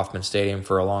playing at Kauffman Stadium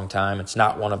for a long time. It's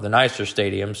not one of the nicer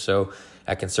stadiums, so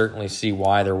I can certainly see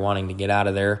why they're wanting to get out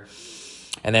of there.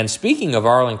 And then speaking of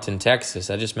Arlington, Texas,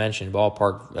 I just mentioned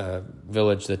Ballpark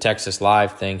Village, the Texas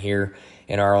Live thing here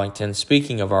in Arlington.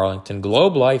 Speaking of Arlington,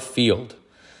 Globe Life Field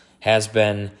has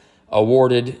been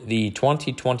awarded the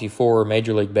 2024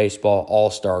 Major League Baseball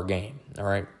All-Star Game. All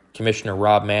right, Commissioner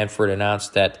Rob Manfred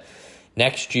announced that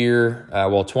next year,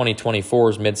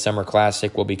 2024's Midsummer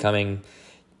Classic will be coming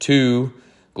to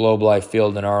Globe Life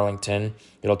Field in Arlington.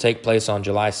 It'll take place on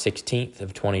July 16th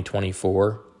of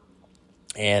 2024.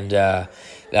 And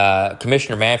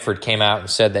Commissioner Manfred came out and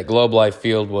said that Globe Life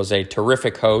Field was a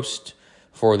terrific host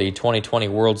for the 2020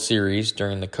 World Series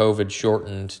during the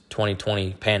COVID-shortened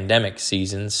 2020 pandemic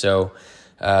season. So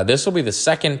this will be the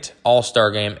second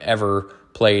All-Star game ever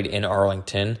played in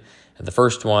Arlington. The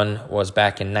first one was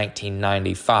back in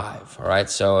 1995. All right,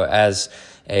 so as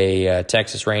a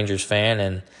Texas Rangers fan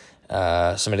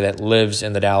and somebody that lives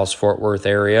in the Dallas-Fort Worth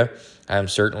area, I'm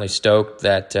certainly stoked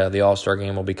that the All-Star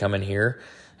Game will be coming here.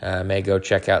 May go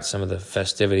check out some of the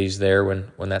festivities there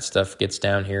when that stuff gets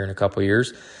down here in a couple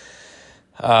years.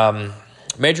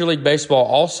 Major League Baseball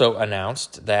also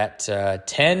announced that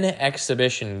 10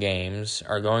 exhibition games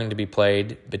are going to be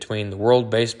played between the World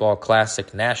Baseball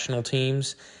Classic national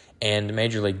teams and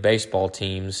Major League Baseball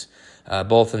teams,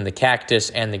 both in the Cactus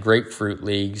and the Grapefruit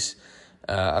Leagues,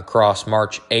 across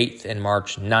March 8th and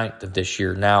March 9th of this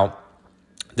year. Now,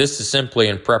 this is simply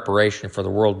in preparation for the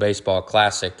World Baseball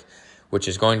Classic, which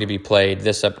is going to be played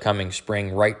this upcoming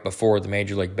spring right before the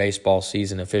Major League Baseball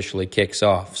season officially kicks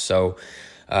off. So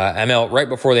right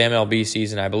before the MLB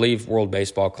season, I believe World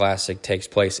Baseball Classic takes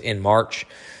place in March.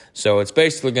 So it's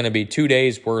basically going to be 2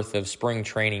 days worth of spring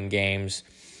training games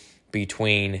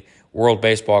between World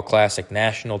Baseball Classic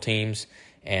national teams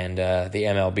and the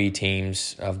MLB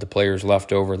teams of the players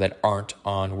left over that aren't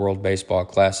on World Baseball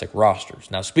Classic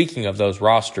rosters. Now, speaking of those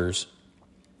rosters,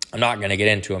 I'm not going to get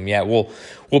into them yet. We'll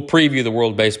preview the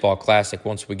World Baseball Classic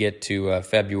once we get to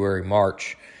February,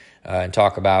 March, and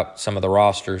talk about some of the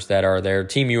rosters that are there.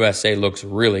 Team USA looks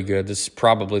really good. This is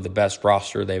probably the best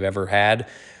roster they've ever had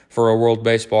for a World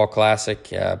Baseball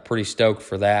Classic. Pretty stoked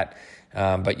for that.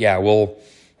 But yeah, we'll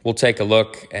take a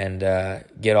look and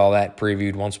get all that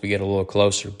previewed once we get a little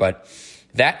closer. But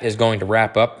that is going to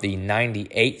wrap up the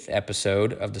 98th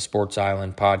episode of the Sports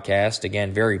Island podcast.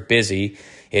 Again, very busy.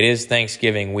 It is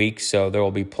Thanksgiving week, so there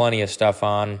will be plenty of stuff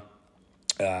on.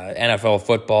 NFL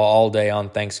football all day on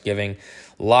Thanksgiving.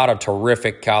 A lot of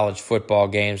terrific college football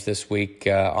games this week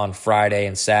on Friday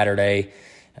and Saturday.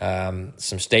 Some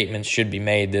statements should be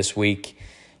made this week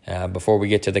before we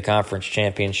get to the conference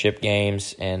championship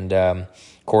games. And, of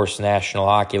course, National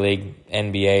Hockey League,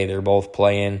 NBA, they're both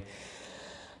playing.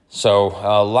 So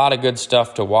a lot of good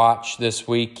stuff to watch this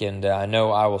week, and I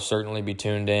know I will certainly be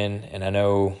tuned in. And I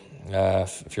know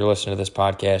if you're listening to this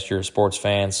podcast, you're a sports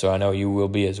fan, so I know you will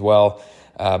be as well.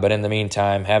 But in the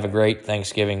meantime, have a great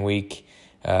Thanksgiving week.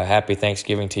 Happy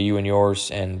Thanksgiving to you and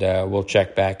yours, and we'll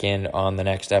check back in on the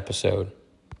next episode.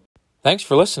 Thanks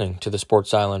for listening to the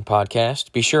Sports Island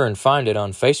Podcast. Be sure and find it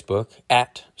on Facebook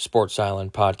at Sports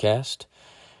Island Podcast.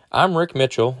 I'm Rick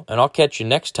Mitchell, and I'll catch you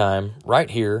next time right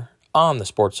here on the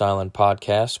Sports Island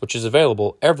Podcast, which is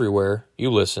available everywhere you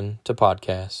listen to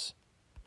podcasts.